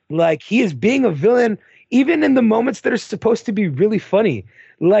 Like, he is being a villain, even in the moments that are supposed to be really funny.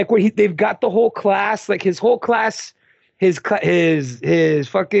 Like, where they've got the whole class, like his whole class, his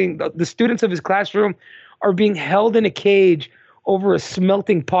fucking, the students of his classroom are being held in a cage over a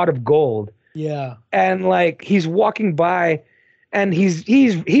smelting pot of gold. Yeah. And like, he's walking by and he's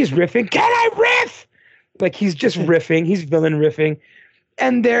riffing. "Can I riff?" Like, he's just riffing. He's villain riffing.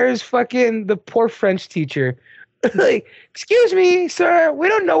 And there's fucking the poor French teacher. Like, "Excuse me, sir, we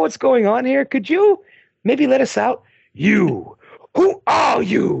don't know what's going on here. Could you maybe let us out?" "You, who are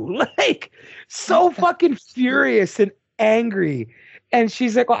you?" Like, so fucking furious and angry. And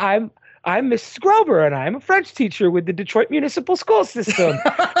she's like, "Well, I'm Mrs. Grover, and I'm a French teacher with the Detroit Municipal School System."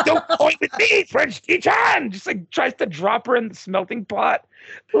 "Don't point with me, French teacher!" And just like tries to drop her in the smelting pot.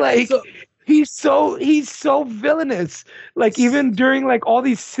 Like, he's so villainous. Like, even during like all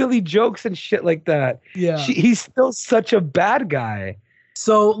these silly jokes and shit like that. Yeah, he's still such a bad guy.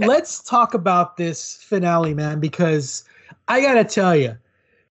 So let's talk about this finale, man, because I gotta tell you,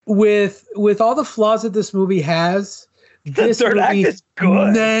 with all the flaws that this movie has, the third act is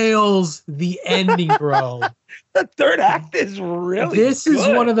good. Nails the ending, bro. The third act is really This good. is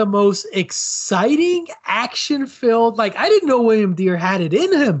one of the most exciting action-filled. Like, I didn't know William Deere had it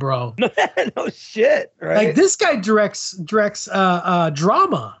in him, bro. No shit, right? Like, this guy directs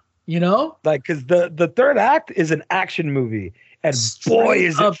drama, you know? Like, because the third act is an action movie. And boy,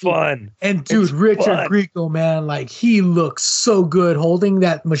 is it fun. And dude, it's Richard Grieco, man, like, he looks so good holding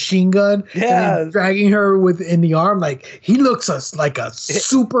that machine gun and dragging her in the arm. Like, he looks like a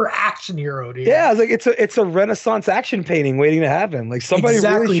super action hero, dude. Yeah, like it's a Renaissance action painting waiting to happen. Like, somebody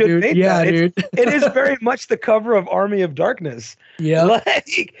really should make that. Yeah, dude. It is very much the cover of Army of Darkness. Yeah.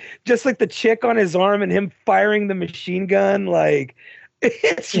 Like, just like the chick on his arm and him firing the machine gun. Like,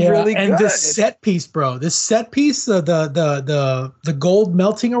 It's really good. And this set piece, bro. This set piece, the gold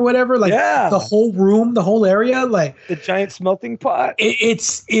melting or whatever, like the whole room, the whole area, like the giant smelting pot.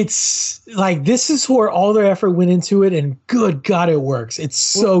 It's like this is where all their effort went into it, and good God, it works. It's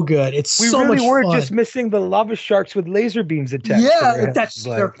so good. It's so much fun. We really were just missing the lava sharks with laser beams attached. Yeah, that's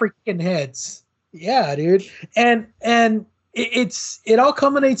their freaking heads. Yeah, dude. And it all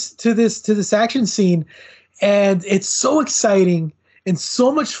culminates to this action scene, and it's so exciting and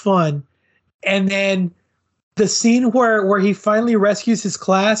so much fun. And then the scene where he finally rescues his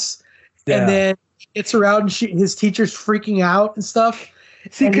class, and then he gets her out, and his teacher's freaking out and stuff.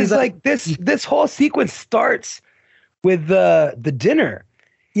 See, because like this whole sequence starts with the dinner.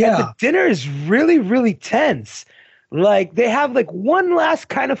 Yeah, and the dinner is really, really tense. Like they have like one last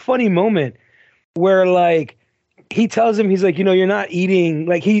kind of funny moment where like he tells him, he's like, you're not eating,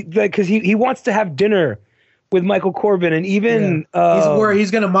 because he wants to have dinner with Michael Corbin, and even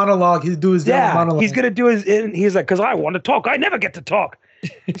he's gonna monologue. He'll do his monologue. He's gonna do he's like, because I want to talk, I never get to talk.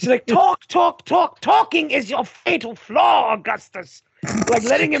 She's like, talk. Talking is your fatal flaw, Augustus. Like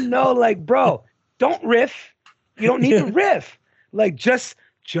letting him know, like, bro, don't riff. You don't need to riff. Like just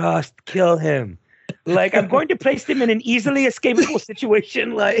kill him. Like I'm going to place him in an easily escapable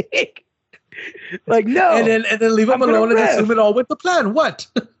situation. Like no. And then leave him alone and assume it all with the plan. What?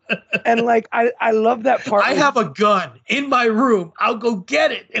 And like I love that part. I have a gun in my room. I'll go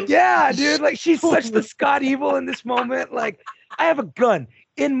get it. Yeah, dude. Like she's such the Scott Evil in this moment. Like I have a gun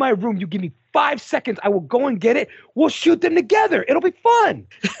in my room. You give me 5 seconds. I will go and get it. We'll shoot them together. It'll be fun.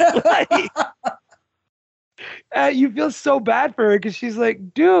 Like, you feel so bad for her because she's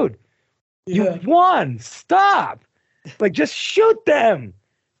like, dude, you won. Stop. Like just shoot them.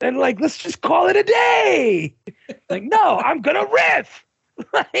 And like, let's just call it a day. Like, no, I'm gonna riff.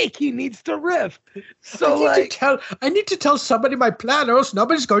 Like he needs to riff. So I need to tell somebody my plan, or else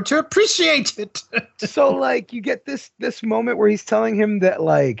nobody's going to appreciate it. So like you get this moment where he's telling him that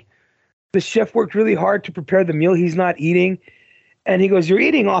like the chef worked really hard to prepare the meal he's not eating, and he goes, "You're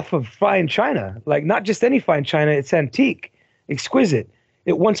eating off of fine china, like not just any fine china. It's antique, exquisite.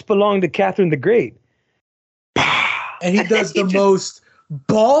 It once belonged to Catherine the Great." And he does the most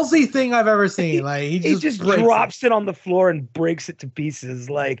ballsy thing I've ever seen. Like he just drops it on the floor and breaks it to pieces.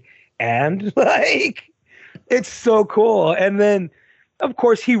 Like, and like, it's so cool. And then, of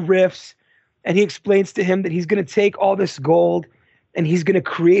course, he riffs and he explains to him that he's going to take all this gold and he's going to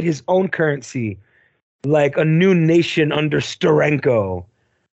create his own currency, like a new nation under Steranko.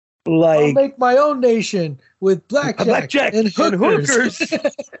 Like, I'll make my own nation with blackjack and hookers.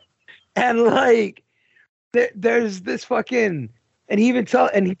 And like, there's this fucking. And he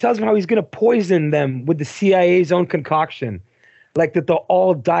tells him how he's going to poison them with the CIA's own concoction. Like that they'll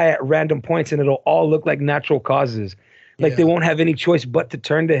all die at random points and it'll all look like natural causes. Like they won't have any choice but to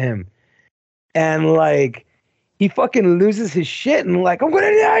turn to him. And like, he fucking loses his shit and like, I'm going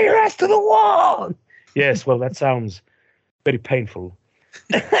to nail your ass to the wall. Yes, well, that sounds very painful.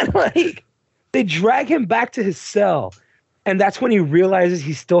 And like, they drag him back to his cell. And that's when he realizes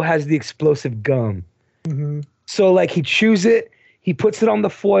he still has the explosive gum. Mm-hmm. So like, he chews it. He puts it on the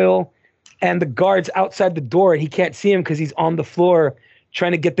foil, and the guard's outside the door, and he can't see him because he's on the floor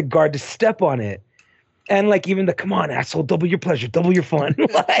trying to get the guard to step on it. And like even come on, asshole, double your pleasure, double your fun.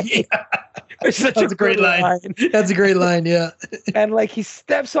 Like, it's such a great line. That's a great line, yeah. And like he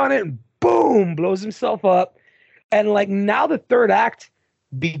steps on it and boom, blows himself up. And like now the third act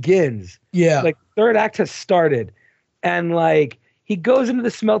begins. Yeah. Like third act has started. And like he goes into the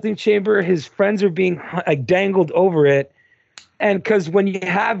smelting chamber, his friends are being like dangled over it. And because when you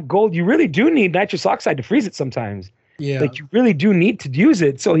have gold, you really do need nitrous oxide to freeze it sometimes. Yeah. Like you really do need to use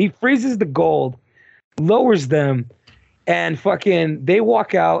it. So he freezes the gold, lowers them, and fucking they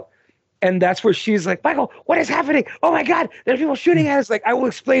walk out. And that's where she's like, Michael, what is happening? Oh my God, there's people shooting at us. Like, I will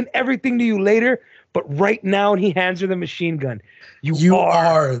explain everything to you later. But right now, and he hands her the machine gun. You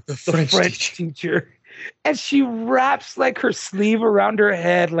are the French teacher. And she wraps like her sleeve around her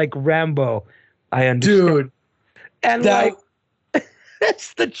head like Rambo. I understand. Dude. And like,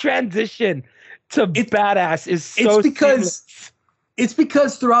 that's the transition to badass is so it's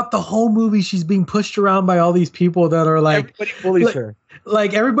because throughout the whole movie she's being pushed around by all these people that are like everybody bullies her.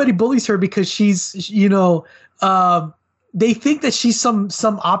 Like everybody bullies her because she's they think that she's some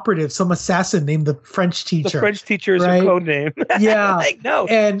operative, some assassin named the French teacher. The French teacher is her code name. Yeah. Like no,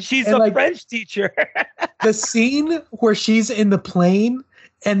 and she's a French teacher. The scene where she's in the plane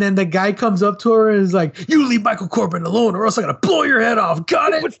And then the guy comes up to her and is like, "You leave Michael Corbin alone, or else I'm gonna blow your head off."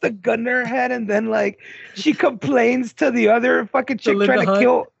 Got it? Puts the gun in her head, and then like she complains to the other fucking chick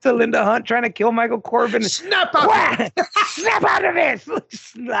Linda Hunt, trying to kill Michael Corbin. Snap out! Snap out of this!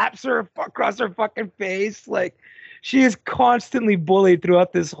 Slaps her across her fucking face. Like she is constantly bullied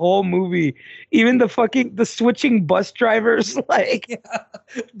throughout this whole movie. Even the switching bus drivers, like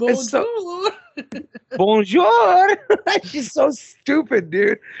Bonjour. Bonjour. She's so stupid,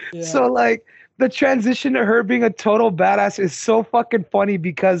 dude. Yeah. So like the transition to her being a total badass is so fucking funny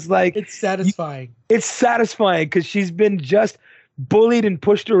because like it's satisfying. It's satisfying because she's been just bullied and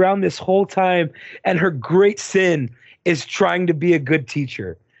pushed around this whole time, and her great sin is trying to be a good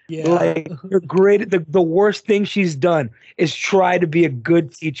teacher. Yeah. Like the worst thing she's done is try to be a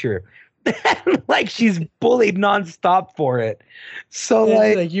good teacher. Like she's bullied nonstop for it. So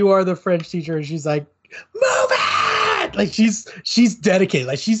like you are the French teacher, and she's like, move it! Like she's dedicated,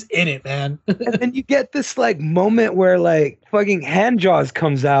 like she's in it, man. And then you get this like moment where like fucking Handjaws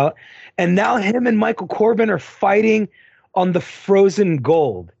comes out, and now him and Michael Corbin are fighting on the frozen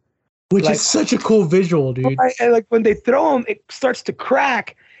gold. Which is such a cool visual, dude. And like when they throw him, it starts to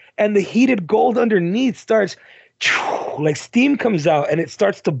crack, and the heated gold underneath starts like steam comes out and it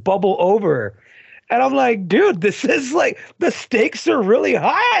starts to bubble over. And I'm like, dude, this is like the stakes are really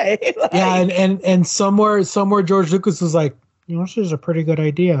high. Like, yeah, and somewhere George Lucas was like, this is a pretty good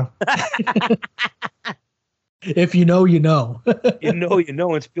idea. If you know, you know. you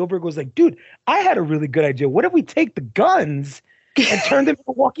know. And Spielberg was like, dude, I had a really good idea. What if we take the guns and turn them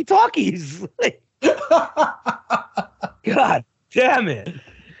into walkie-talkies? Like, God damn it.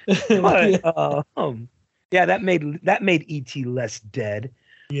 But, yeah, that made E.T. less dead.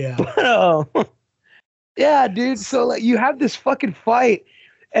 Yeah. But, yeah, dude. So like you have this fucking fight,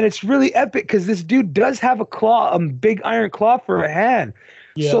 and it's really epic because this dude does have a big iron claw for a hand.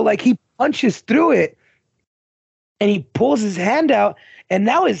 Yeah. So like he punches through it, and he pulls his hand out, and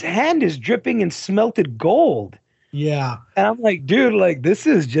now his hand is dripping in smelted gold. Yeah. And I'm like, dude, like this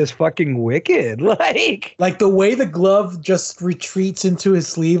is just fucking wicked. Like the way the glove just retreats into his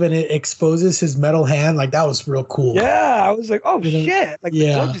sleeve and it exposes his metal hand, like that was real cool. Yeah. I was like, oh shit. Like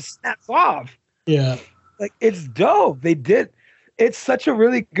the glove just snaps off. Yeah. Like it's dope. It's such a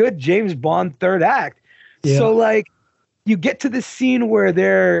really good James Bond third act. Yeah. So like you get to the scene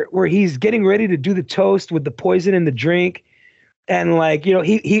where he's getting ready to do the toast with the poison in the drink. And like, you know,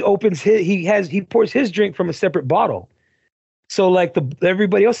 he pours his drink from a separate bottle. So like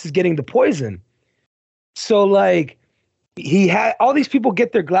everybody else is getting the poison. So like he had all these people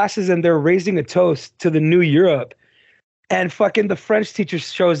get their glasses and they're raising a toast to the new Europe. And fucking the French teacher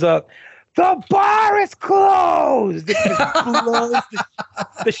shows up. The bar is closed. It just blows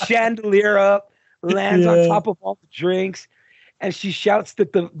the chandelier up, lands on top of all the drinks, and she shouts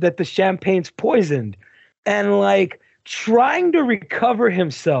that the champagne's poisoned. And like trying to recover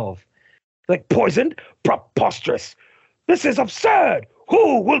himself, like poisoned, preposterous. This is absurd.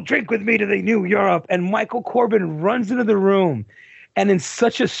 Who will drink with me to the new Europe? And Michael Corbin runs into the room, and in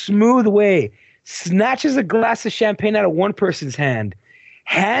such a smooth way, snatches a glass of champagne out of one person's hand,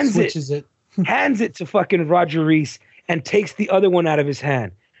 hands it to fucking Roger Rees, and takes the other one out of his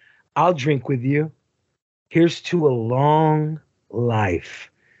hand. I'll drink with you. Here's to a long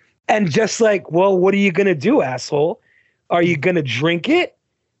life. And just like, well, what are you gonna do, asshole? Are you going to drink it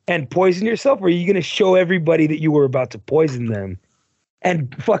and poison yourself? Or are you going to show everybody that you were about to poison them?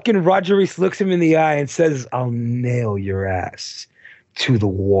 And fucking Roger Rees looks him in the eye and says, I'll nail your ass to the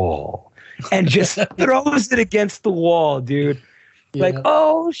wall. And just throws it against the wall, dude. Yeah. Like,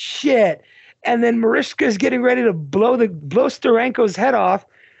 oh, shit. And then Mariska's getting ready to blow Steranko's head off.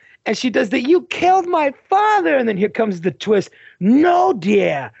 And she does that, you killed my father. And then here comes the twist. No,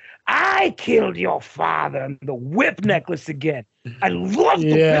 dear. I killed your father. And the whip necklace again. I love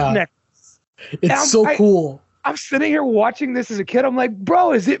the whip necklace. It's so cool. I'm sitting here watching this as a kid. I'm like,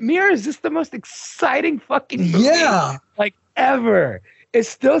 bro, is it me or is this the most exciting fucking movie like ever? It's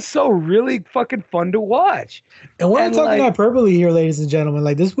still so really fucking fun to watch. And we're not talking hyperbole here, ladies and gentlemen.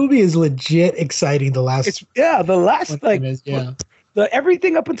 Like this movie is legit exciting.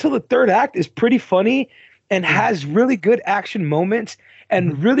 Everything up until the third act is pretty funny and has really good action moments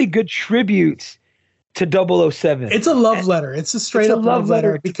and really good tributes to 007. It's a love letter. It's a straight up love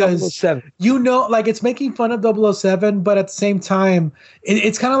letter because you know, like it's making fun of 007, but at the same time,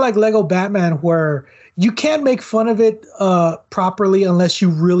 it's kind of like Lego Batman, where you can't make fun of it properly unless you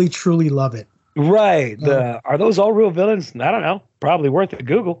really truly love it. Right. Are those all real villains? I don't know. Probably worth a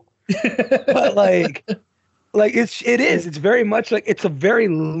Google. But it's very much like it's a very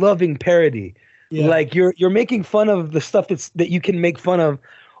loving parody Yeah. Like you're making fun of the stuff that you can make fun of,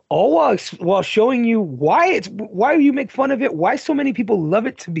 all while showing you why you make fun of it, why so many people love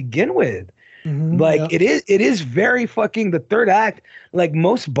it to begin with. Like it is very fucking, the third act, like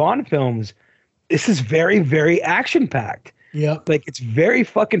most Bond films, this is very, very action packed. Yeah. Like it's very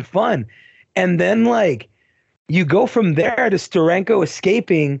fucking fun. And then like you go from there to Steranko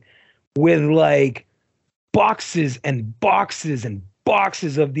escaping with like boxes and boxes and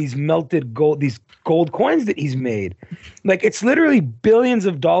boxes of these melted gold, these gold coins that he's made. Like it's literally billions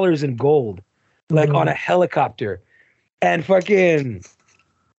of dollars in gold, like on a helicopter. And fucking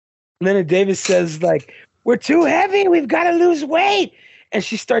Linda Davis says like, we're too heavy, we've got to lose weight. And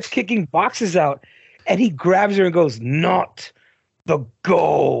she starts kicking boxes out, and he grabs her and goes, not the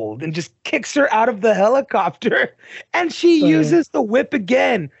gold, and just kicks her out of the helicopter. And she uses the whip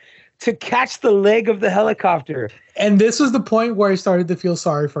again to catch the leg of the helicopter. And this was the point where I started to feel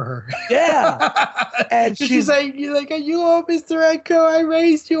sorry for her. Yeah. And she's like, you owe Mr. Echo, I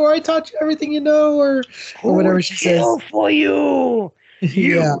raised you, or I taught you everything you know, or whatever she says. For you.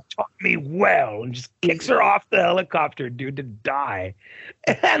 You Yeah. taught me well, and just kicks her off the helicopter, dude, to die.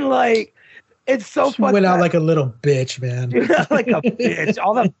 And like, it's so She fucked went out up. like a little bitch, man. Like a bitch.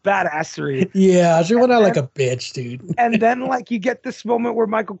 All the badassery. Yeah, she went out like a bitch, dude. And then like you get this moment where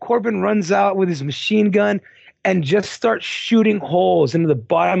Michael Corbin runs out with his machine gun and just starts shooting holes into the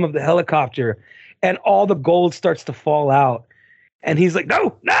bottom of the helicopter, and all the gold starts to fall out. And he's like,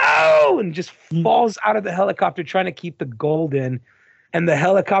 no, and just falls out of the helicopter trying to keep the gold in. And the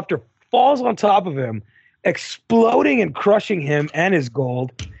helicopter falls on top of him, exploding and crushing him and his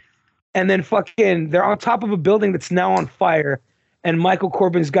gold. And then fucking, they're on top of a building that's now on fire. And Michael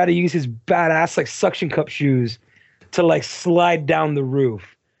Corbin's got to use his badass like suction cup shoes to like slide down the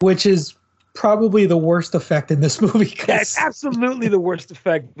roof. Which is probably the worst effect in this movie. Yeah, it's absolutely the worst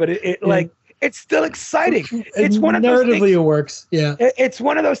effect, but it like, it's still exciting. It's one of those narratively things, it works. Yeah. It's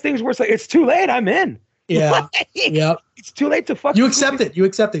one of those things where it's like, it's too late. I'm in. Yeah. Like, Yep. It's too late to fuck. You this accept movie. it. You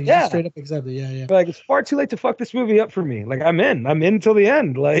accept it. You Yeah. just straight up accept it. Yeah, yeah. Like it's far too late to fuck this movie up for me. Like I'm in until the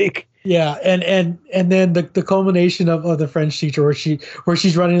end. Like Yeah, and then the culmination of the French teacher where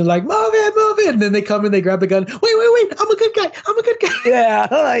she's running like move it, and then they come and they grab the gun. Wait, I'm a good guy. yeah,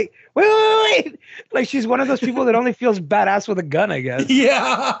 like wait. Like she's one of those people that only feels badass with a gun, I guess.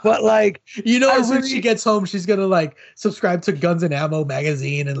 Yeah, But like as soon as she gets home, she's gonna like subscribe to Guns and Ammo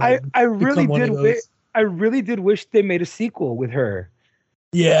magazine and like I really become one of those. I really did wish they made a sequel with her.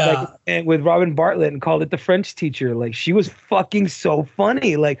 Yeah, Like, and with Robin Bartlett and called it The French Teacher. Like she was fucking so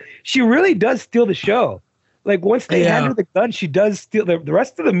funny. Like she really does steal the show. Like once they hand her the gun, she does steal the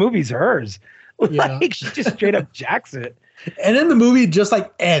rest of the movie's hers. Like she just straight up jacks it. And then the movie just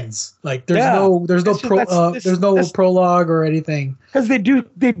like ends. Like there's no prologue or anything. Because they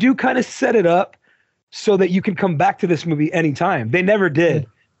do kind of set it up so that you can come back to this movie anytime. They never did.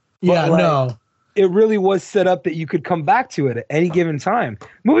 Yeah, But, like, no. It really was set up that you could come back to it at any given time.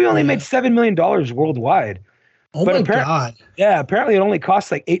 Movie only made $7 million worldwide. Oh but my god. Yeah, apparently it only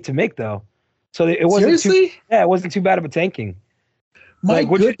cost like $8 million to make though. So it wasn't it wasn't too bad of a tanking. My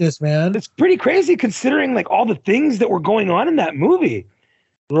goodness, man. It's pretty crazy considering like all the things that were going on in that movie.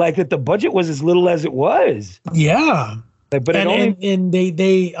 Like that the budget was as little as it was. Yeah. Like, but I mean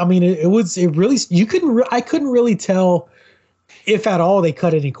I couldn't really tell if at all they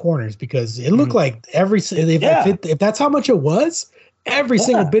cut any corners, because it looked like if that's how much it was, every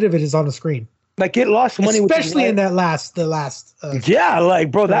single bit of it is on the screen. Like it lost money, especially in the last. Yeah,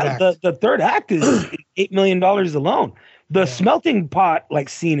 like bro, the third act is $8 million alone. The smelting pot like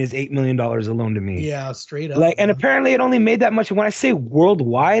scene is $8 million alone to me. Yeah, straight up. Like, and apparently it only made that much. When I say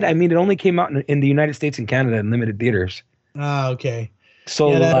worldwide, I mean it only came out in the United States and Canada in limited theaters. Ah, okay.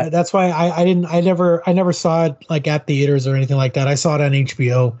 So that's why I never saw it like at theaters or anything like that. I saw it on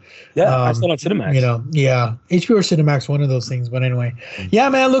HBO. Yeah, I saw it on Cinemax. HBO or Cinemax, one of those things. But anyway, yeah,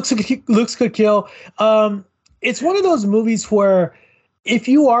 man, looks could kill. It's one of those movies where if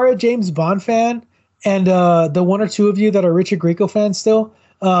you are a James Bond fan, and the one or two of you that are Richard Grieco fans still,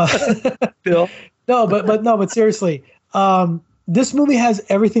 but seriously, this movie has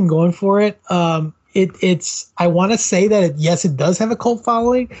everything going for it. It's I want to say that it does have a cult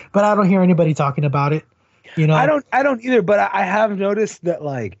following, but I don't hear anybody talking about it. I don't either, but I have noticed that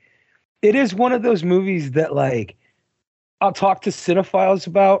like it is one of those movies that like I'll talk to cinephiles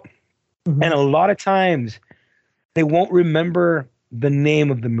about, and a lot of times they won't remember the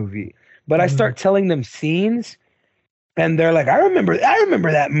name of the movie, but I start telling them scenes, and they're like, I remember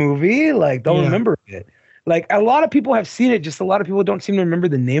that movie. Like they'll remember it. Like a lot of people have seen it, just a lot of people don't seem to remember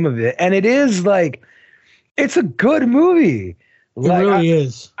the name of it. And it is like, it's a good movie. Like, it really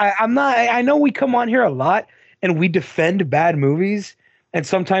is. I'm not. I know we come on here a lot and we defend bad movies, and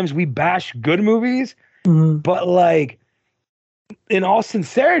sometimes we bash good movies. Mm-hmm. But like, in all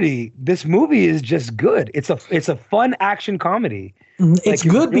sincerity, this movie is just good. It's a fun action comedy. It's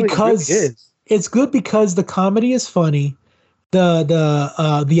good because it's good because the comedy is funny.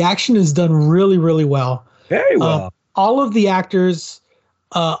 The action is done really, really well. Very well. All of the actors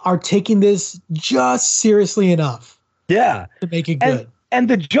are taking this just seriously enough. Yeah, to make it good. And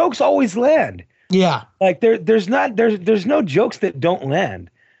the jokes always land. Yeah, like there's no jokes that don't land.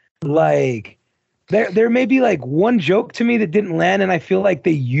 Like there may be like one joke to me that didn't land, and I feel like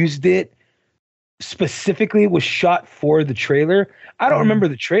they used it specifically. It was shot for the trailer. I don't remember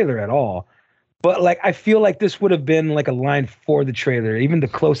the trailer at all, but like I feel like this would have been like a line for the trailer. Even the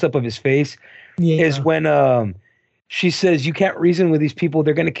close up of his face is when she says, "You can't reason with these people.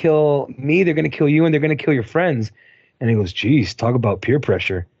 They're gonna kill me. They're gonna kill you, and they're gonna kill your friends." And he goes, "Geez, talk about peer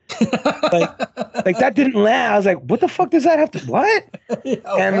pressure." like that didn't land. I was like, "What the fuck does that have to what?"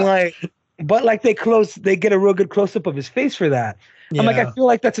 And like, but like they get a real good close up of his face for that. I'm like, I feel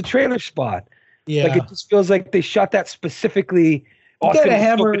like that's a trailer spot. Yeah, like it just feels like they shot that specifically. You gotta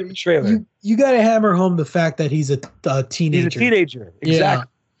hammer you gotta hammer home the fact that he's a teenager. He's a teenager. Exactly.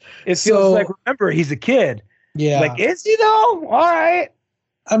 Yeah. It feels like, remember, he's a kid. Yeah. Like, is he though? All right.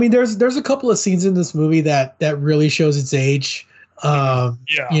 I mean, there's a couple of scenes in this movie that really shows its age.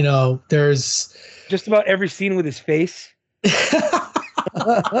 You know, there's just about every scene with his face.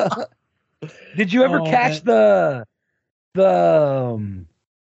 Did you ever catch the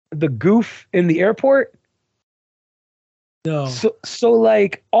goof in the airport? No. So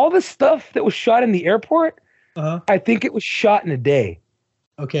like all the stuff that was shot in the airport, I think it was shot in a day.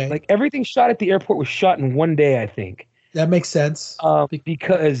 Okay. Like everything shot at the airport was shot in one day, I think. That makes sense.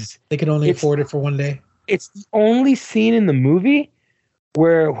 Because they could only afford it for one day. It's the only scene in the movie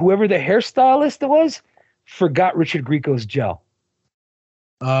where whoever the hairstylist was forgot Richard Grieco's gel.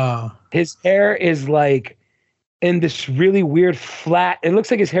 His hair is like in this really weird flat. It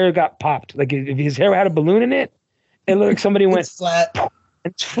looks like his hair got popped. Like if his hair had a balloon in it, it looked like somebody went flat.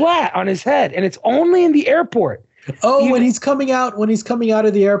 It's flat on his head, and it's only in the airport. When he's coming out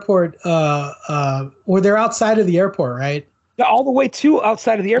of the airport, or they're outside of the airport, right? Yeah, all the way to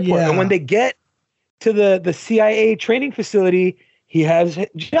outside of the airport. Yeah. And when they get to the CIA training facility, he has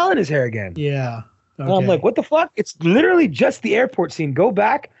gel in his hair again. Yeah. Okay. And I'm like, what the fuck? It's literally just the airport scene. Go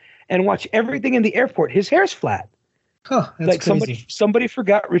back and watch everything in the airport. His hair's flat. Huh, that's like crazy. Somebody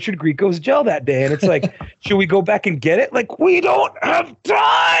forgot Richard Grieco's gel that day, and it's like, should we go back and get it? Like, we don't have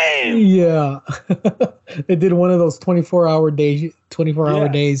time. Yeah, they did one of those 24-hour days.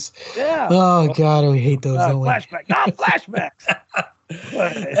 Yeah. Oh God, I hate those. Flashback, not flashbacks.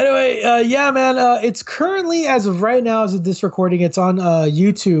 Anyway, yeah, man. It's currently, as of right now, as of this recording, it's on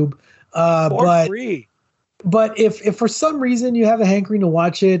YouTube. For free. But if for some reason you have a hankering to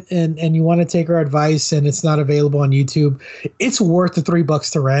watch it and you want to take our advice and it's not available on YouTube, it's worth the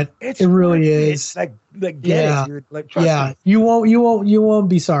 $3 to rent. It really is. Like get it, dude. Like, me. You won't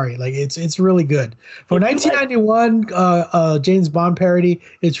be sorry. Like it's really good. For 1991 James Bond parody,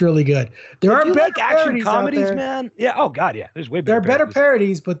 it's really good. There are better action comedies, man. Yeah. Oh God, yeah. There's way better. There are better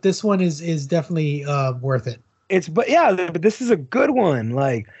parodies, but this one is definitely worth it. But this is a good one.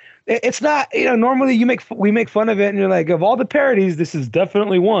 Like. It's not, normally we make fun of it and you're like, of all the parodies, this is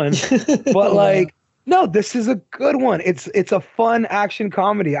definitely one. But like, no, this is a good one. It's a fun action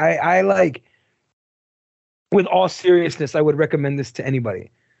comedy. I like, with all seriousness, I would recommend this to anybody.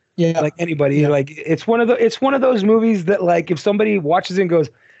 Yeah. Like anybody. Yeah. Like it's one of those movies that like if somebody watches it and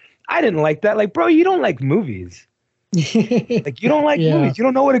goes, I didn't like that. Like, bro, you don't like movies. Like you don't like movies. You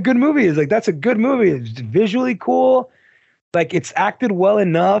don't know what a good movie is. Like that's a good movie. It's visually cool. Like it's acted well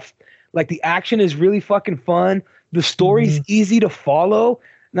enough. Like the action is really fucking fun. The story's easy to follow.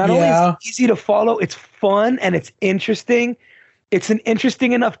 Not only is it easy to follow, it's fun and it's interesting. It's an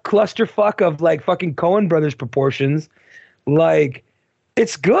interesting enough clusterfuck of like fucking Coen Brothers proportions. Like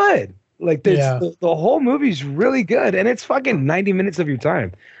it's good. Like the whole movie's really good, and it's fucking 90 minutes of your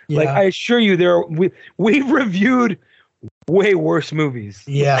time. Yeah. Like I assure you, we've reviewed way worse movies.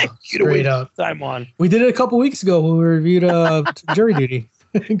 Yeah, like, straight up. Time on. We did it a couple weeks ago when we reviewed Jury Duty.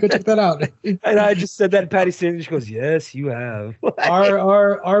 Go check that out. And I just said that, and Patty Sanders goes, "Yes, you have."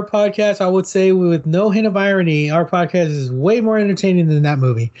 our podcast, I would say, with no hint of irony, our podcast is way more entertaining than that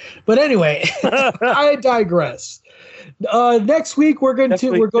movie. But anyway, I digress. Next week we're going to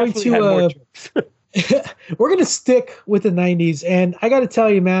stick with the 90s, and I got to tell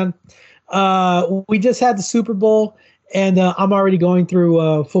you, man, we just had the Super Bowl. And I'm already going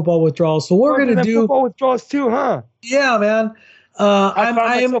through football withdrawals. So we're going to do football withdrawals too, huh? Yeah, man. I found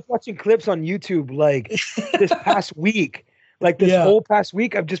myself watching clips on YouTube like this past week. Like this whole past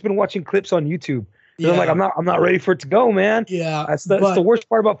week, I've just been watching clips on YouTube. I'm like, I'm not ready for it to go, man. Yeah. That's the worst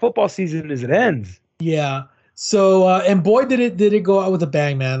part about football season is it ends. Yeah. So and boy did it go out with a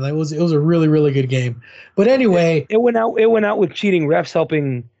bang, man. It was a really, really good game. But anyway, it went out with cheating refs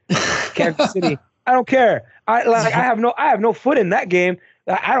helping Kansas City. I don't care. I have no foot in that game.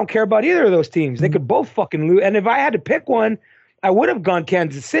 I don't care about either of those teams. They could both fucking lose. And if I had to pick one, I would have gone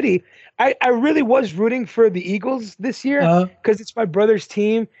Kansas City. I really was rooting for the Eagles this year because it's my brother's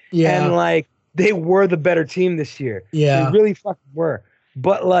team. Yeah. And like they were the better team this year. Yeah. They really fucking were.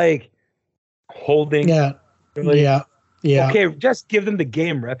 But like holding. Yeah. Really, yeah. Okay, just give them the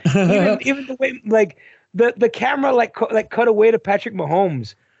game, rep. Even the way like the camera like cut away to Patrick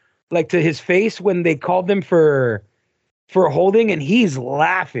Mahomes, like to his face when they called them for holding, and he's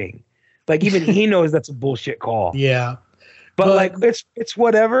laughing. Like even he knows that's a bullshit call. Yeah. But like it's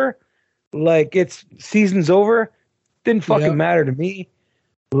whatever. Like it's season's over. Didn't fucking matter to me.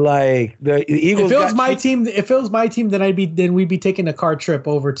 Like the Eagles. If it was my team, then we'd be taking a car trip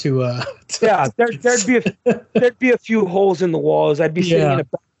over to there'd be a few holes in the walls. I'd be sitting in the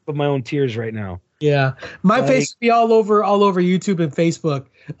back of my own tears right now. Yeah. My face would be all over YouTube and Facebook,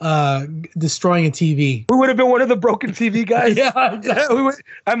 destroying a TV. We would have been one of the broken TV guys. Yeah.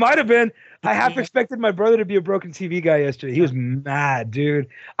 I might have been. I half expected my brother to be a broken TV guy yesterday. He was mad, dude.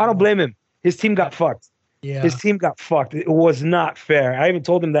 I don't blame him. His team got fucked. Yeah. His team got fucked. It was not fair. I even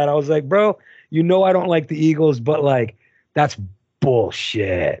told him that. I was like, bro, you know I don't like the Eagles, but like, that's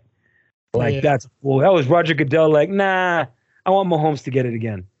bullshit. Like, that's bull. That was Roger Goodell like, nah, I want Mahomes to get it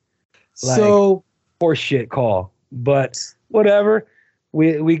again. Like, so horseshit call. But whatever.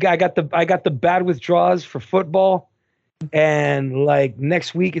 I got the bad withdrawals for football. And like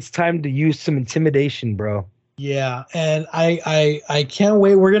next week it's time to use some intimidation, bro. Yeah, and I can't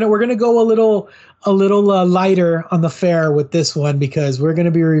wait. We're gonna go a little lighter on the fare with this one because we're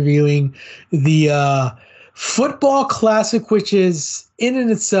gonna be reviewing the football classic, which is in and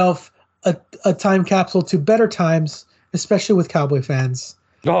itself a time capsule to better times, especially with Cowboy fans.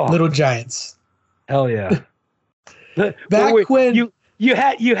 Little Giants. Hell yeah! When you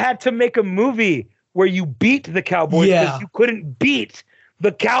had to make a movie where you beat the Cowboys because you couldn't beat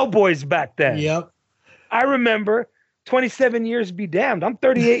the Cowboys back then. Yep. I remember 27 years be damned. I'm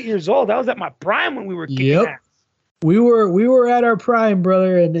 38 years old. I was at my prime when we were kicking ass. We were at our prime,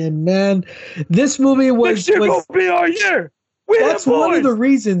 brother, and man, this movie was gonna be our year. That's one of the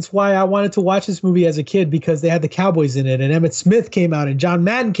reasons why I wanted to watch this movie as a kid, because they had the Cowboys in it, and Emmitt Smith came out, and John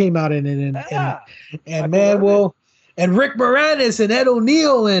Madden came out in it, and Rick Moranis and Ed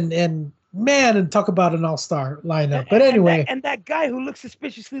O'Neill and man, and talk about an all-star lineup. But anyway, and that guy who looks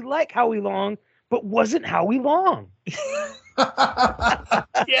suspiciously like Howie Long, but wasn't Howie Long.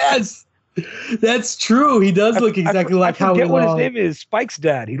 Yes, that's true. He does look exactly like Howie Long. I forget what his name is. Spike's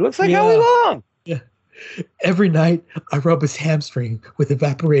dad. He looks like Howie Long. Yeah. Every night I rub his hamstring with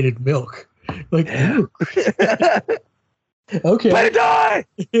evaporated milk. Like, okay. Let it die.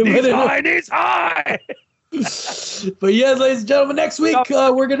 He's high. But yes, ladies and gentlemen, next week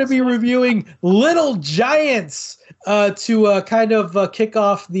we're going to be reviewing Little Giants to kind of kick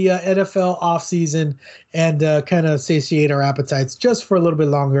off the NFL offseason and kind of satiate our appetites just for a little bit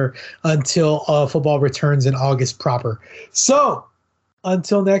longer until football returns in August proper. So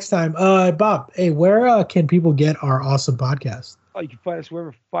until next time, Bob, hey, where can people get our awesome podcast? Oh, you can find us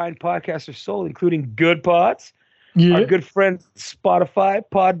wherever fine podcasts are sold, including Good Pods. Our good friends, Spotify,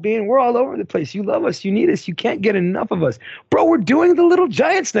 Podbean. We're all over the place. You love us. You need us. You can't get enough of us. Bro, we're doing the Little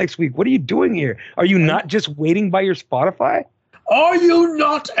Giants next week. What are you doing here? Are you not just waiting by your Spotify? Are you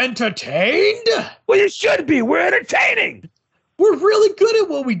not entertained? Well, you should be. We're entertaining. We're really good at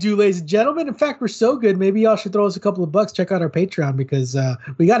what we do, ladies and gentlemen. In fact, we're so good. Maybe y'all should throw us a couple of bucks. Check out our Patreon because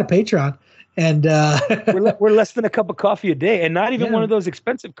we got a Patreon. And we're less than a cup of coffee a day, and not even one of those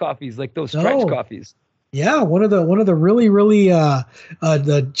expensive coffees like those Stripes coffees. Yeah, one of the really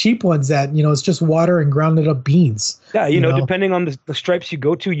the cheap ones that, it's just water and grounded up beans. Yeah, you know, depending on the Stripes you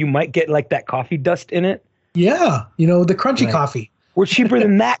go to, you might get like that coffee dust in it. Yeah, the crunchy coffee. We're cheaper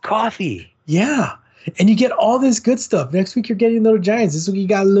than that coffee. Yeah, and you get all this good stuff. Next week you're getting Little Giants. This week you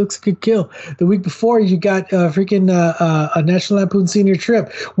got Looks Could Kill. The week before you got a National Lampoon Senior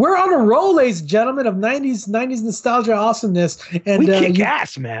Trip. We're on a roll, ladies and gentlemen, of 90s nostalgia awesomeness. And we kick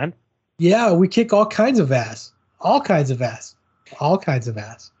ass, man. Yeah, we kick all kinds of ass. All kinds of ass. All kinds of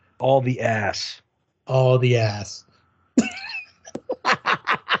ass. All the ass. All the ass.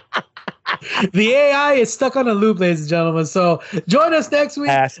 The AI is stuck on a loop, ladies and gentlemen. So join us next week.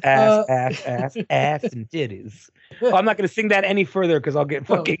 Ass, and titties. I'm not going to sing that any further because I'll get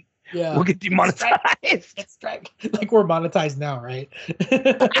fucking. Yeah. We'll get demonetized. Strike. Like we're monetized now, right?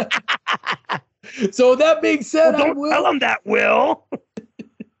 So that being said, don't tell him that, Will.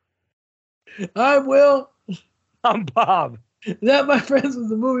 I'm Will. I'm Bob. That, my friends, was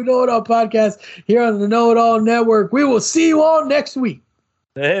the Movie Know It All podcast here on the Know It All Network. We will see you all next week.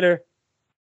 Later.